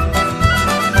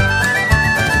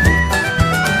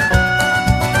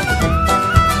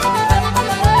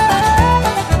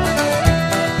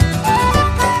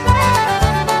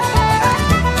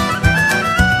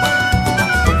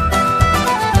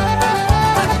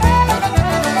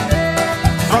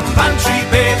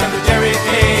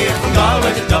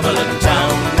 Dublin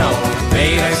town, no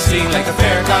maid I've seen like a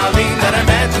fair Colleen that I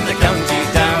met in the county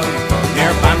down.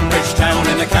 Near Banbridge town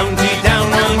in the county down,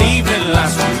 one evening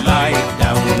last July.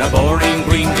 Down a boring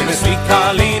green came a sweet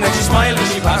Colleen and she smiled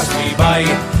as she passed me by.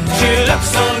 She looked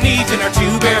so neat in her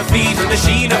two bare feet and the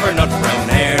sheen of her nut brown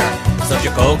hair. Such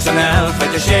a coaxing elf,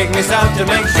 had to shake myself to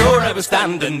make sure I was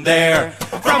standing there.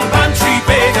 From Bantry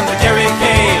Bay down to Derrick,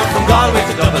 from Galway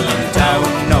to Dublin town,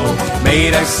 no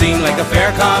maid I've seen like a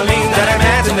fair Colleen that I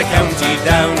met in the county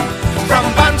down. From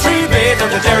Bantry Bay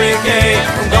down to Derrick,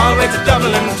 from Galway to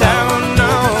Dublin town,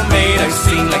 no maid I've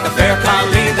seen like a fair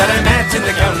Colleen that I met in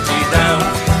the county down.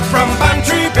 From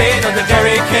Bantry Bay down to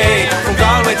Derrick, from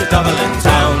Galway to Dublin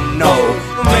town, no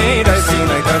maid I've seen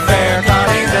like a fair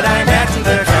Colleen that I met in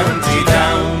the county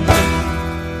down.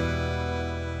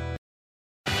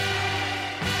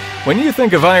 When you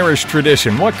think of Irish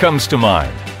tradition, what comes to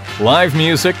mind? live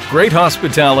music, great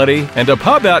hospitality, and a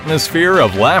pub atmosphere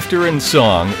of laughter and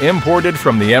song imported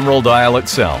from the Emerald Isle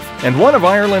itself. And one of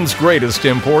Ireland's greatest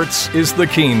imports is the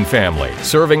Keane family,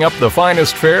 serving up the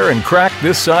finest fare and crack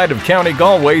this side of County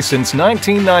Galway since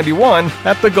 1991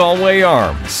 at the Galway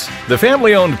Arms. The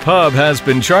family-owned pub has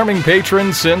been charming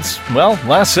patrons since, well,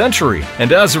 last century,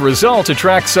 and as a result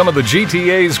attracts some of the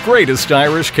GTA's greatest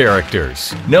Irish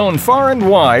characters. Known far and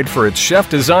wide for its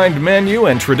chef-designed menu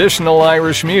and traditional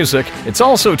Irish music, it's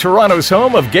also Toronto's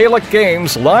home of Gaelic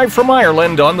games live from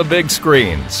Ireland on the big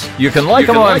screens. You can like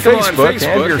them on Facebook,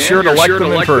 and you're sure to like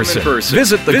them in person.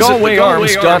 Visit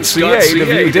thegalwayarms.ca to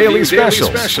view daily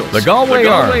specials. The Galway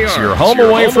Arms, your home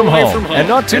away from home, and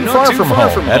not too far from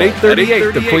home, at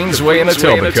 838 the Queensway in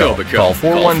Etobicoke. Call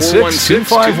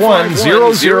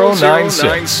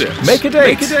 416-251-0096. Make a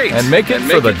date, and make it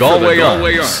for the Galway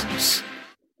Arms.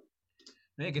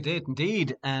 Make a date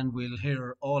indeed, and we'll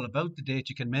hear all about the date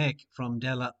you can make from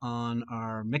Della on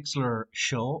our Mixler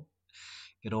show.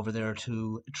 Get over there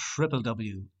to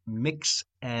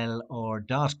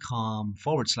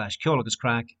www.mixlr.com/Ceol agus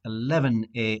Craic, 11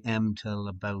 a.m. till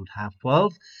about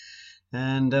 12:30.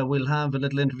 And we'll have a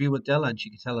little interview with Della, and she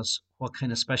can tell us what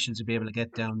kind of specials you'll be able to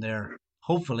get down there,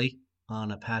 hopefully on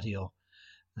a patio.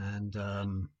 And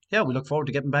yeah, we look forward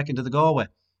to getting back into the Galway.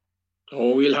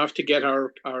 Oh, we'll have to get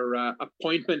our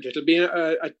appointment. It'll be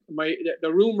the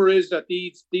rumor is that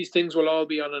these things will all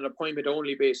be on an appointment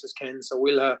only basis, Ken. So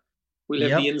we'll have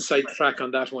the inside track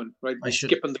on that one, right?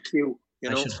 Skipping the queue.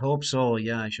 I should hope so.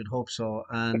 Yeah, I should hope so.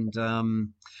 And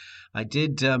I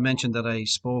did mention that I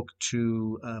spoke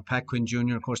to Pat Quinn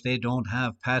Jr. Of course, they don't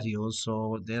have patios,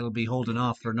 so they'll be holding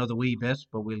off for another wee bit.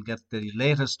 But we'll get the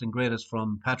latest and greatest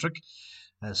from Patrick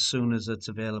as soon as it's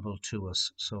available to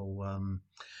us. So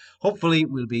hopefully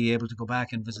we'll be able to go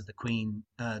back and visit the Quins.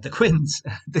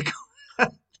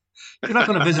 You're not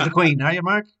going to visit the Queen, are you,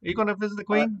 Mark? Are you going to visit the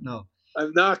Queen? No.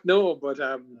 I'm not, no, but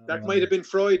that might have been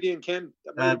Freudian, Ken.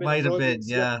 That might have been,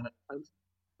 yeah.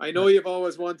 I know you've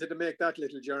always wanted to make that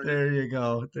little journey. There you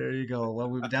go. Well,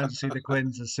 we'll be down to see the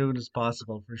Quins as soon as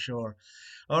possible, for sure.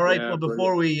 All right, well,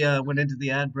 before we went into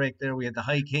the ad break there, we had the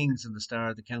High Kings in the Star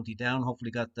of the County Down.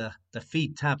 Hopefully got the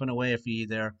feet tapping away for you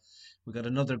there. We got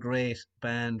another great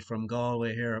band from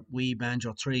Galway here, Wee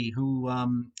Banjo 3, who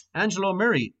Angelo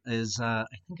Murray is, I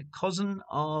think, a cousin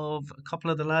of a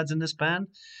couple of the lads in this band.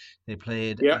 They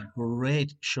played a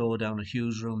great show down at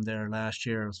Hughes Room there last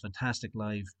year. It was a fantastic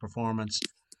live performance.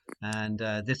 And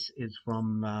this is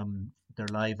from their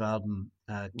live album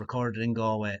recorded in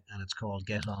Galway, and it's called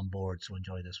Get On Board. So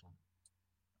enjoy this one.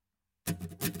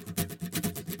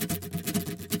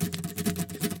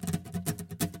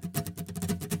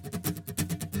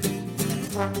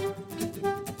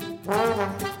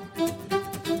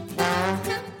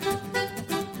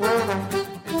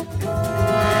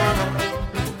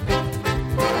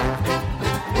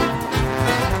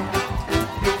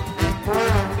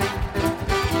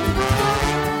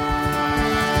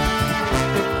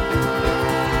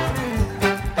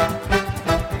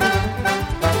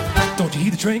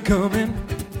 Train coming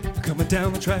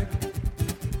down the track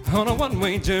on a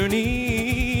one-way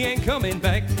journey, ain't coming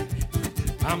back.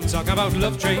 I'm talking about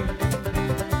Love Train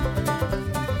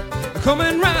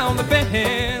coming round the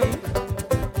bend.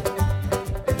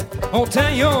 Oh,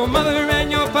 tell your mother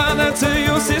and your father, tell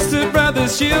your sister,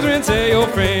 brothers, children, tell your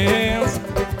friends.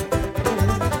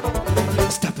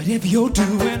 Stop it if you're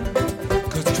doing,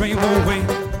 cause the train won't wait.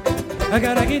 I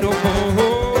gotta get on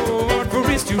board for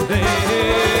it's too late.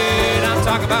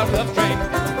 Talk about Love Train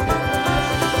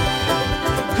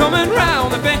coming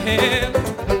round the bend.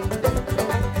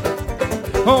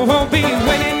 Oh, won't be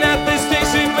waiting at the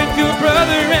station with your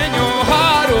brother and your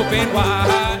heart open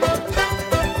wide.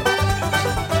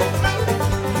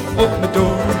 Open the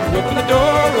door, open the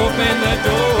door, open the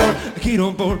door. Get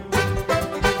on board.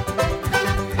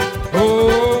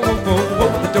 Oh,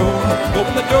 open the door,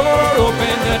 open the door,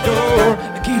 open the door.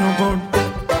 Get on board.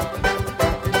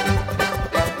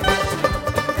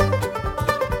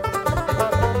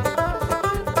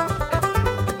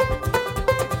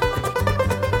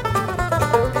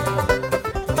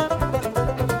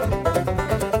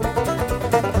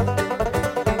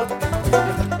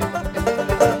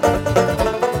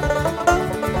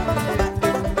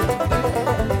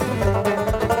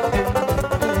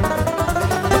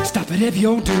 If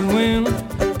you're doing,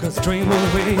 cause the train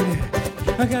won't wait.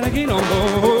 I gotta get on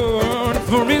board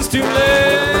for it's too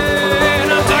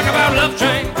late. I'm talking about Love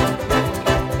Train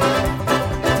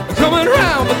coming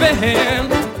round the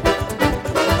bend.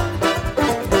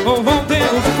 Oh, won't there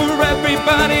for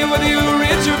everybody, whether you're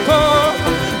rich or poor,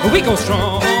 we go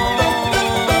strong.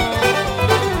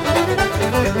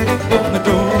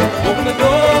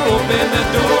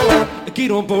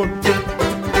 get on board.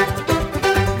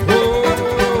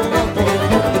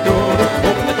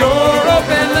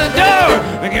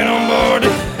 Get on board.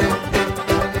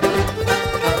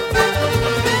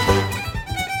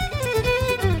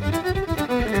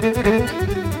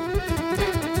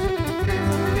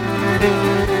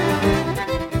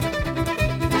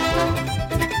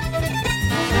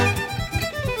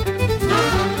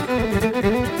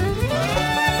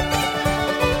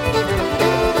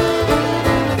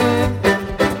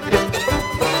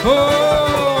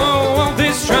 Oh,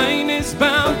 this train is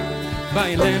bound by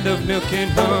a land of milk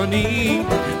and honey.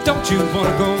 Don't you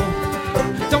wanna go?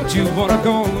 Don't you wanna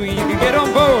go? You can get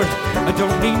on board. I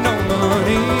don't need no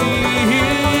money.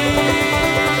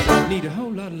 Need a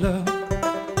whole lot of love.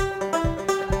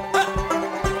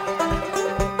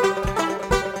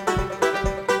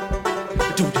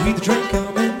 Don't you hear the train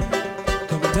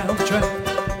coming down the track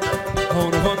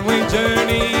on a one-way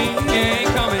journey? Ain't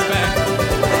coming back.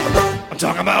 I'm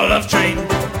talking about a love train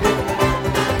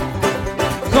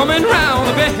coming round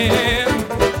the bend.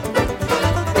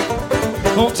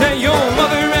 Oh, tell your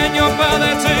mother and your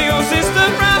father, tell your sister,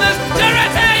 brothers, tell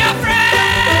your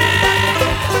friends.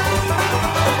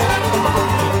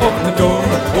 Open the door,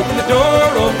 open the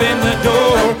door, open the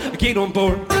door. Get on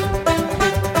board.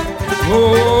 Oh,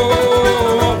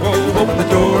 open the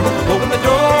door, open the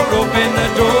door, open the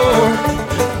door.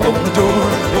 Open the door,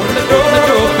 open the door,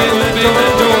 open the door.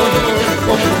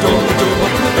 Open the door,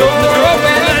 open the door,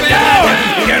 open the door.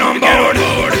 Get on board.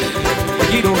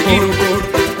 Get on board.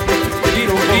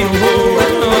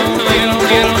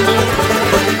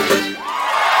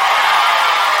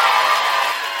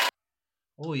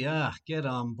 Oh yeah, get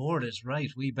on board is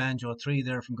right. We Banjo 3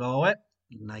 there from Galway.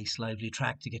 Nice lively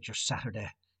track to get your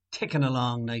Saturday ticking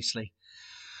along nicely.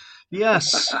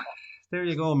 Yes, there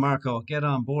you go, Marco. Get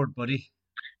on board, buddy.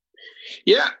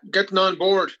 Yeah, getting on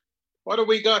board. What have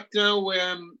we got now?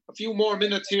 A few more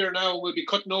minutes here now. We'll be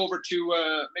cutting over to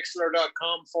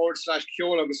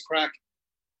mixler.com/Ceol, agus Craic.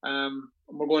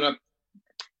 We're going to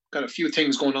got a few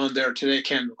things going on there today,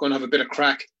 Ken. We're going to have a bit of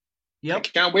crack. Yep. I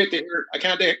can't wait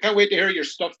to hear your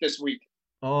stuff this week.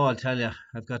 Oh, I'll tell you,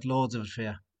 I've got loads of it for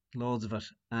you. Loads of it.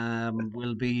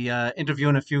 We'll be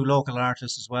interviewing a few local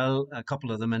artists as well, a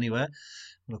couple of them anyway.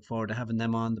 Look forward to having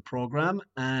them on the programme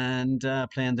and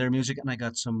playing their music. And I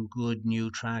got some good new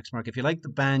tracks, Mark. If you like the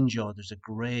banjo, there's a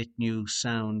great new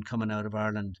sound coming out of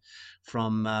Ireland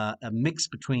from a mix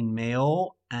between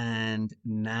Mayo and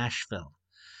Nashville.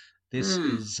 This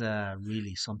is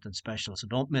really something special. So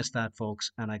don't miss that,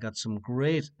 folks. And I got some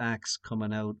great acts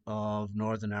coming out of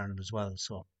Northern Ireland as well.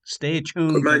 So stay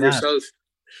tuned. Good man for that. yourself.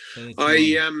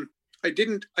 I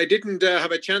didn't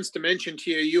have a chance to mention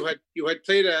to you. You had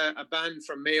played a band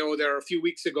from Mayo there a few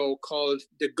weeks ago called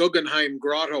the Guggenheim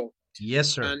Grotto.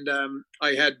 Yes, sir. And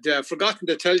I had forgotten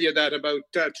to tell you that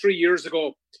about 3 years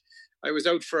ago, I was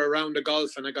out for a round of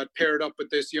golf and I got paired up with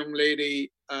this young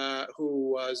lady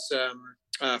who was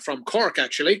from Cork,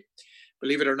 actually,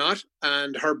 believe it or not.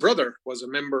 And her brother was a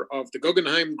member of the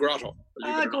Guggenheim Grotto,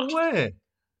 believe it or not. Go away.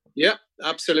 Yeah,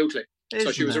 absolutely. So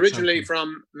she was originally something?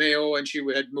 from Mayo and she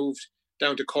had moved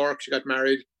down to Cork. She got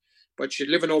married, but she's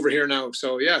living over here now.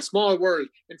 So yeah, small world.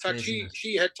 In fact,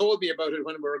 she had told me about it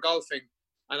when we were golfing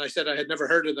and I said I had never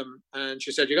heard of them. And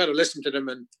she said, you got to listen to them.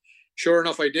 And sure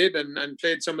enough, I did and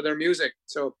played some of their music.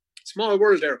 So small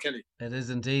world there, Kenny. It is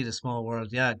indeed a small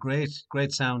world. Yeah, great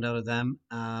sound out of them.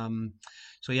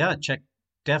 So yeah,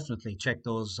 definitely check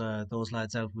those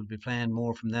lads out. We'll be playing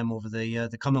more from them over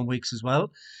the coming weeks as well.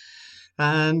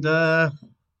 And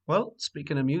well,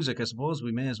 speaking of music, I suppose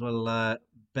we may as well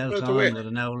belt on with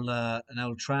an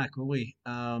old track, will we?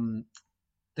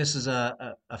 This is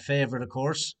a favourite, of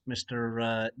course.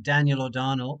 Mr. Daniel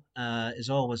O'Donnell is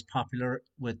always popular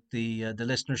with the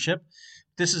listenership.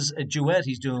 This is a duet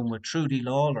he's doing with Trudy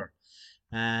Lawler.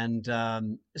 And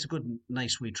it's a good,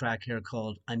 nice wee track here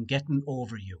called I'm Getting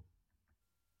Over You.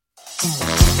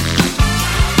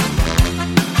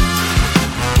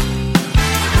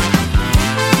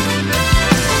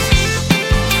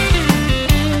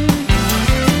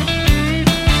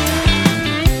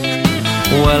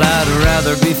 Well, I'd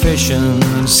rather be fishing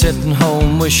than sitting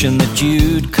home wishing that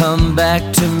you'd come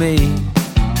back to me.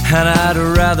 And I'd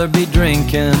rather be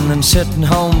drinking than sitting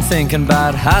home thinking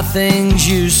about how things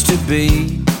used to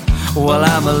be. Well,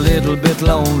 I'm a little bit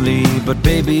lonely, but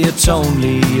baby, it's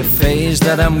only a phase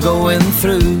that I'm going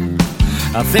through.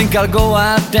 I think I'll go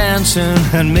out dancing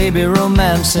and maybe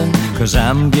romancing, 'cause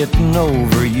I'm getting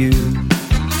over you.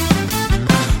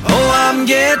 Oh, I'm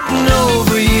getting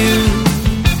over you.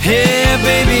 Hey,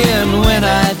 baby, and when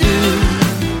I do,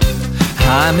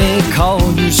 I may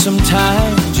call you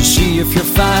sometime to see if you're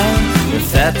fine.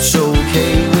 if that's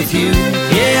okay with you.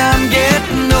 Yeah, I'm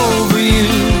getting over you.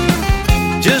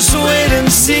 Just wait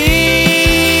and see.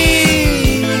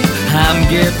 I'm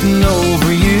getting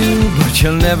over you, but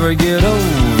you'll never get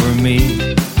over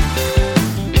me.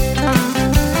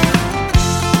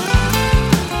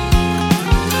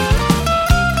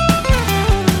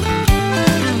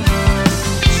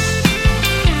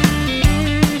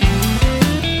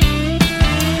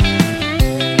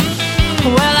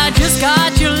 Well, I just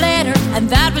got your letter, and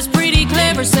that was pretty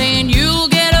clever, saying you'll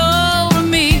get over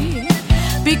me.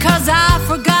 Because I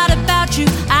forgot about you,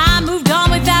 I moved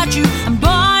on without you. And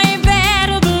boy, you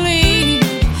better believe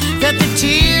that the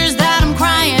tears that I'm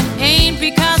crying ain't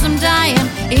because I'm dying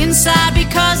inside,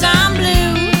 because I'm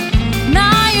blue.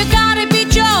 Now you gotta be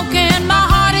joking, my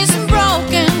heart isn't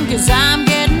broken, 'cause I'm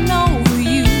getting over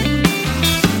you.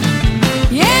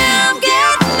 Yeah, I'm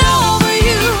getting over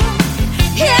you.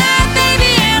 Yeah,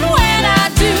 baby, and when I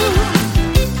do,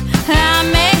 I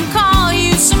may call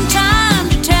you sometime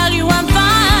to tell you I'm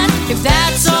fine, if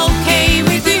that's okay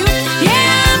with you.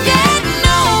 Yeah, I'm getting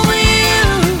over you.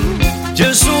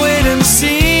 Just wait and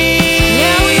see.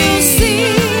 Yeah, we'll see.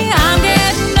 I'm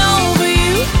getting over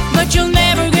you, but you'll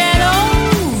never get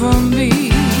over me.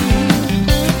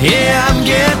 Yeah, I'm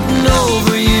getting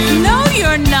over you. No,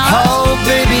 you're not. Oh,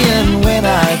 baby, and when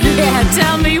I do, Yeah,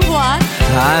 tell me what.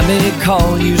 I may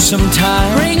call you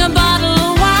sometime, Bring a bottle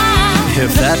of wine.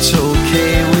 if that's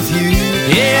okay with you.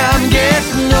 Yeah, I'm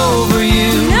getting over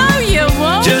you. No, you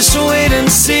won't. Just wait and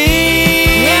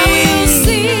see. Yeah, we'll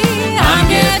see. I'm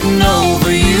getting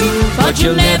over you, but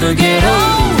you'll never get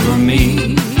over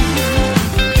me.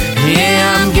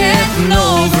 Yeah, I'm getting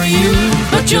over you,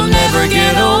 but you'll never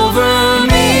get over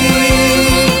me.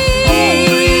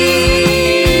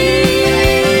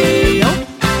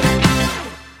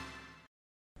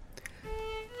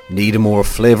 Need a more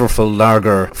flavourful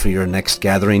lager for your next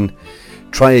gathering?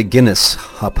 Try a Guinness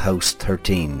Hop House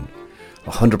 13.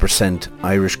 100%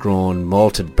 Irish grown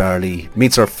malted barley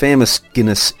meets our famous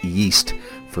Guinness yeast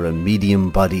for a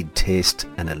medium-bodied taste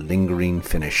and a lingering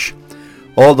finish.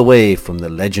 All the way from the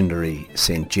legendary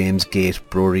St James Gate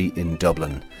Brewery in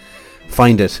Dublin.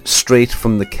 Find it straight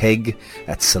from the keg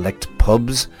at select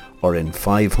pubs or in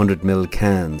 500ml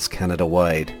cans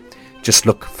Canada-wide. Just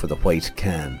look for the white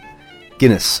can.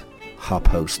 Guinness Hop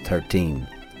House 13.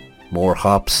 More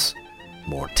hops,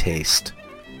 more taste,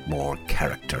 more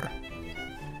character.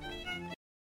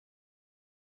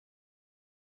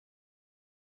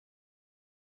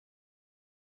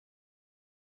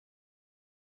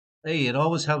 Hey, it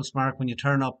always helps, Mark, when you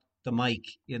turn up the mic.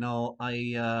 You know,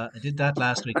 I did that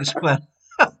last week as well.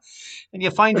 And you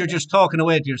find you're just talking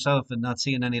away to yourself and not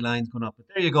seeing any lines going up. But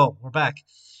there you go, we're back.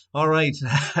 All right,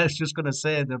 I was just going to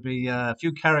say there'll be a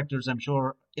few characters, I'm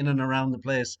sure, in and around the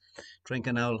place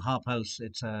drinking Owl Hop House.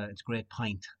 It's a great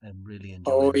pint. I'm really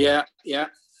enjoying Oh it. yeah, yeah,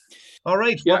 All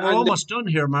right, yeah. well, we're And almost done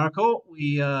here, Marco.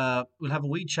 We'll have a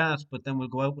wee chat, but then we'll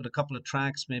go out with a couple of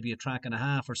tracks, maybe a track and a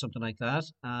half or something like that.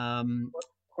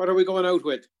 what are we going out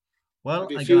with? Well,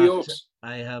 Maybe a few yokes.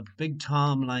 I have Big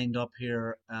Tom lined up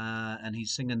here, and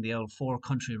he's singing the old Four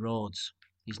Country Roads.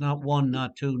 He's not one,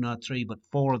 not two, not three, but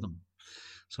four of them.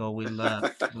 So we'll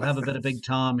have a bit of Big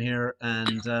Tom here,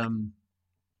 and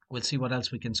we'll see what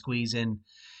else we can squeeze in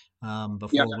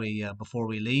Yeah. before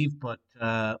we leave. But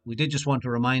we did just want to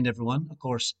remind everyone, of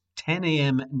course, 10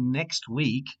 a.m. next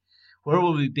week. Where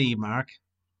will we be, Mark?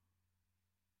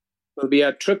 We'll be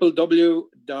at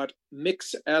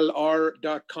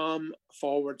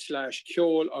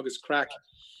www.mixlr.com/Ceol agus Craic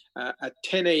at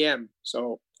 10 a.m.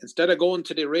 So instead of going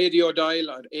to the radio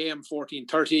dial at AM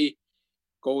 1430,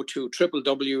 go to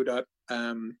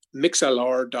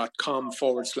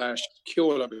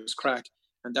www.mixlr.com/Ceol agus Craic,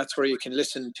 and that's where you can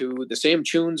listen to the same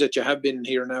tunes that you have been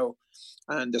here now,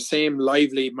 and the same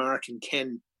lively Mark and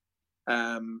Ken.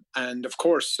 And of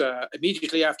course,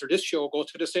 immediately after this show, go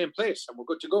to the same place, and we're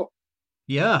good to go.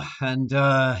 Yeah, and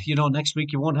next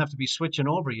week you won't have to be switching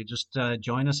over. You just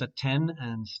join us at 10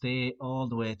 and stay all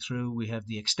the way through. We have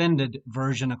the extended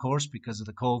version, of course, because of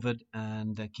the COVID,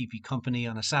 and keep you company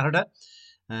on a Saturday.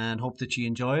 And hope that you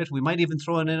enjoy it. We might even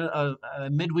throw in a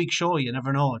midweek show. You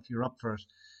never know if you're up for it.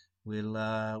 We'll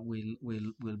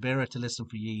bear it to listen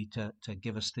for you to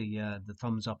give us the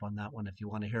thumbs up on that one if you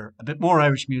want to hear a bit more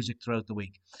Irish music throughout the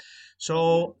week.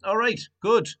 So, all right,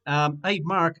 good. Hey,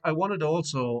 Mark, I wanted to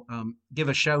also give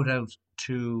a shout out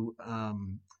to a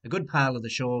good pal of the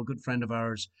show, a good friend of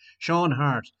ours, Sean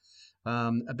Hart.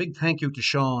 A big thank you to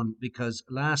Sean, because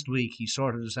last week he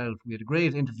sorted us out. We had a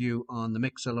great interview on the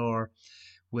Mixlr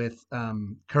with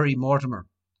Curry Mortimer,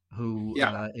 who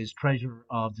is treasurer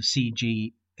of the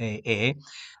CG GAA,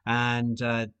 and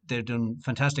they're doing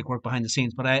fantastic work behind the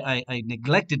scenes. But I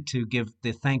neglected to give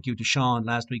the thank you to Sean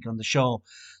last week on the show,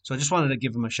 so I just wanted to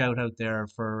give him a shout out there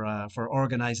for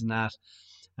organising that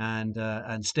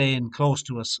and staying close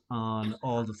to us on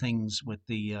all the things with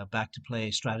the back to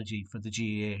play strategy for the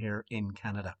GAA here in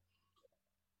Canada.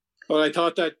 Well, I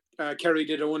thought that Kerry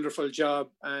did a wonderful job,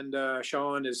 and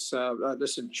Sean is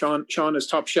Sean is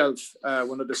top shelf,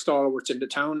 one of the stalwarts in the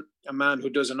town, a man who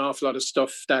does an awful lot of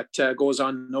stuff that goes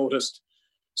unnoticed.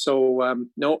 So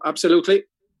no, absolutely,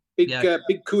 big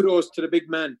kudos to the big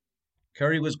man.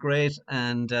 Kerry was great,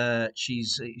 and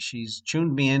she's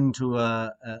tuned me into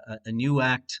a new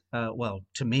act. Well,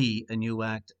 to me, a new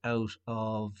act out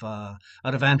of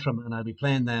Antrim, and I'll be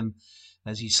playing them.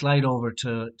 As you slide over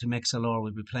to Mixalor,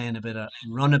 we'll be playing a bit of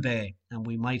Runabay, and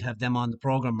we might have them on the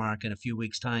programme, Mark, in a few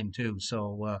weeks' time too.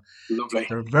 So lovely.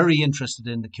 They're very interested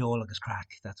in the Ceol agus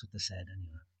Craic. That's what they said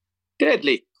anyway.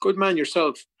 Deadly. Good man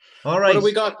yourself. All right. What have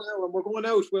we got now? And we're going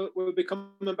out. We'll be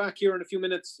coming back here in a few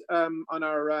minutes on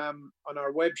our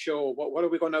web show. What are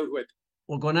we going out with?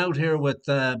 We're going out here with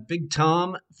Big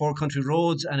Tom, Four Country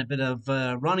Roads, and a bit of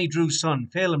Ronnie Drew's son,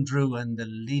 Phelim Drew, and the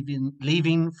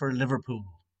Leaving for Liverpool.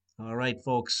 All right,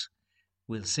 folks.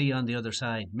 We'll see you on the other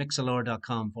side.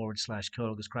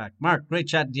 Mixalor.com/Ceol agus Craic. Mark, great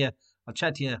chatting to you. I'll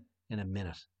chat to you in a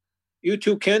minute. You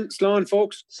too, Ken. Slán,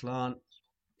 folks. Slán.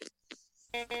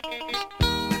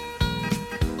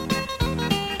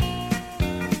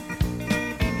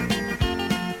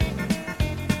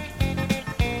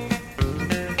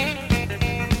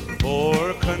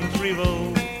 Four country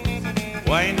roads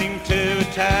winding to a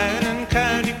town in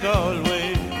County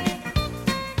Galway.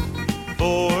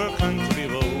 Four country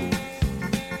roads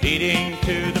leading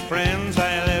to the friends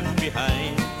I left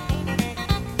behind.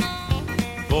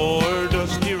 Four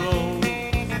dusty roads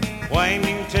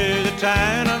winding to the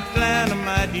town of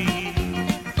Glanamaddy.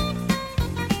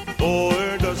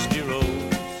 Four dusty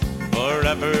roads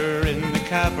forever in the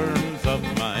caverns of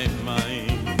my mind.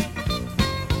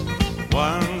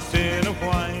 Once in a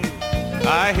while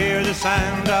I hear the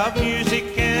sound of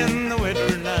music in the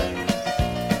winter night.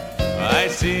 I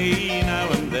see now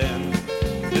and then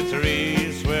the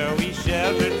trees where we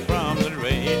sheltered from the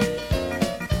rain.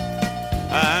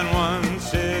 And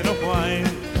once in a while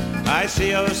I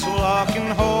see us walking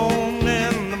home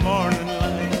in the morning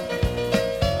light.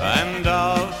 And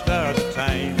of there are the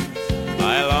times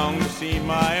I long to see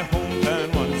my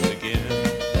hometown once again.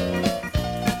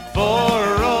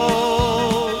 Four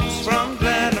roads from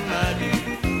Glanamaddy,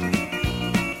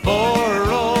 four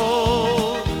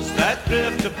roads that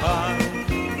drift apart.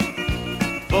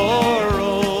 Four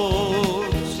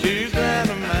roads to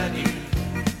Glanamaddy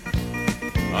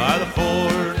are the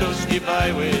four dusty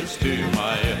byways to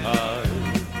my heart.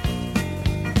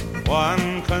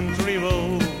 One country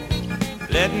road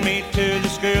led me to the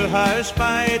schoolhouse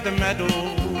by the meadow,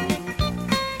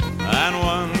 and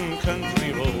one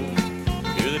country road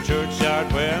to the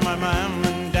churchyard where my mum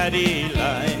and daddy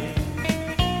lie.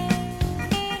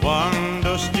 One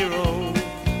dusty road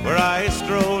where I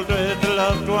strolled with a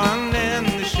loved one in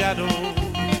the shadow,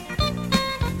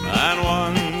 and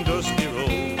one dusty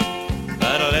road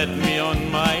that led me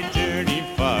on my journey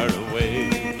far away.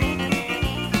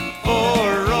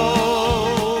 Four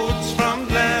roads from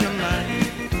Glanamaddy,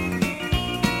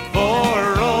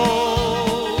 four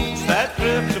roads that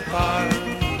drift apart.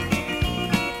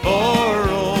 Four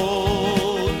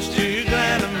roads to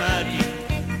Glanamaddy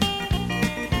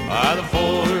are the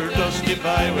four dusty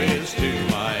byways to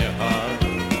my heart.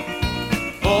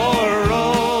 Four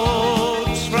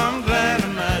roads from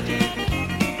Glanamaddy,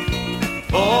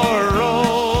 four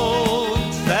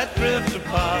roads that drift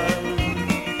apart.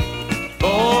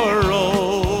 Four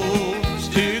roads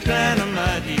to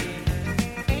Glanamaddy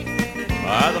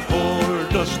are the four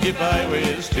dusty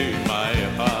byways to my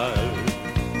heart.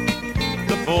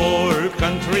 The four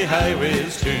country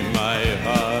highways to my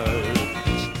heart.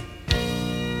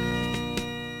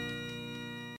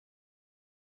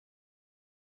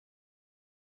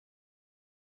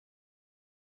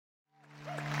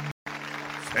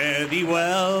 Fare thee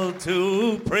well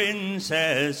to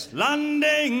Princess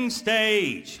Landing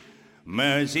Stage,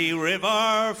 Mersey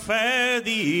River, fare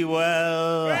thee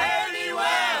well. Fare thee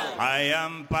well. I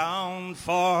am bound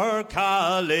for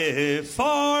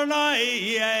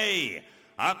California,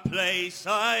 a place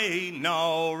I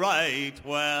know right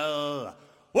well.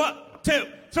 1, 2,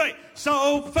 3,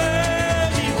 so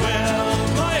fare thee well,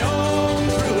 my own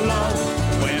true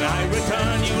love. When I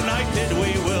return united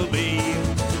we will be.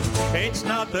 It's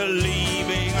not the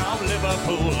leaving of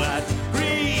Liverpool that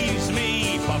grieves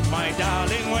me, but my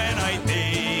darling, when I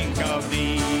think of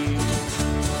thee.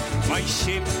 My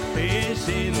ship is is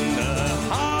in the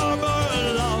harbour,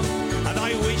 love, and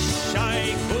I wish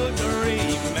I could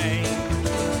remain.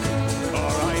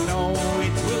 For I know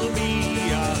it will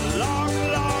be a long,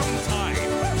 long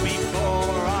time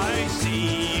before I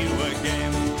see you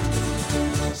again.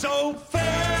 So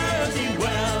fare thee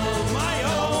well, my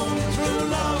own true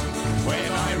love.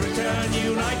 When I return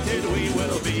united we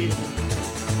will be.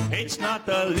 It's not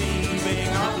the leaving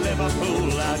of Liverpool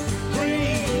that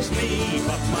grieves me,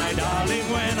 but my darling,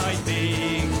 when I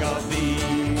think of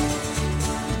thee.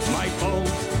 My boat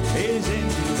is in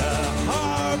the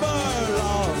harbour,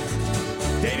 love.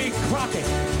 Davy Crockett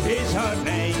is her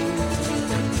name,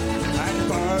 and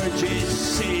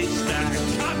Burgess is the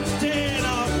captain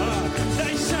of her.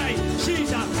 They say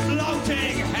she's a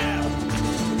floating hell.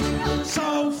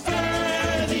 So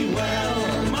fare thee well,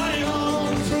 my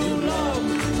own true love.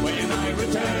 When I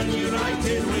return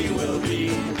united we will be.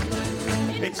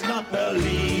 It's not the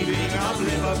leaving of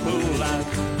Liverpool that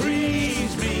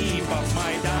grieves me, but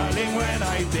my darling, when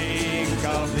I think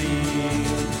of thee.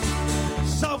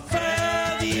 So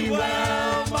fare thee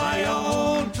well, my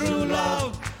own true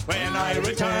love. When I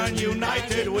return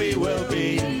united we will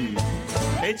be.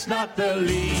 It's not the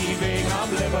leaving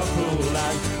of Liverpool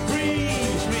that grieves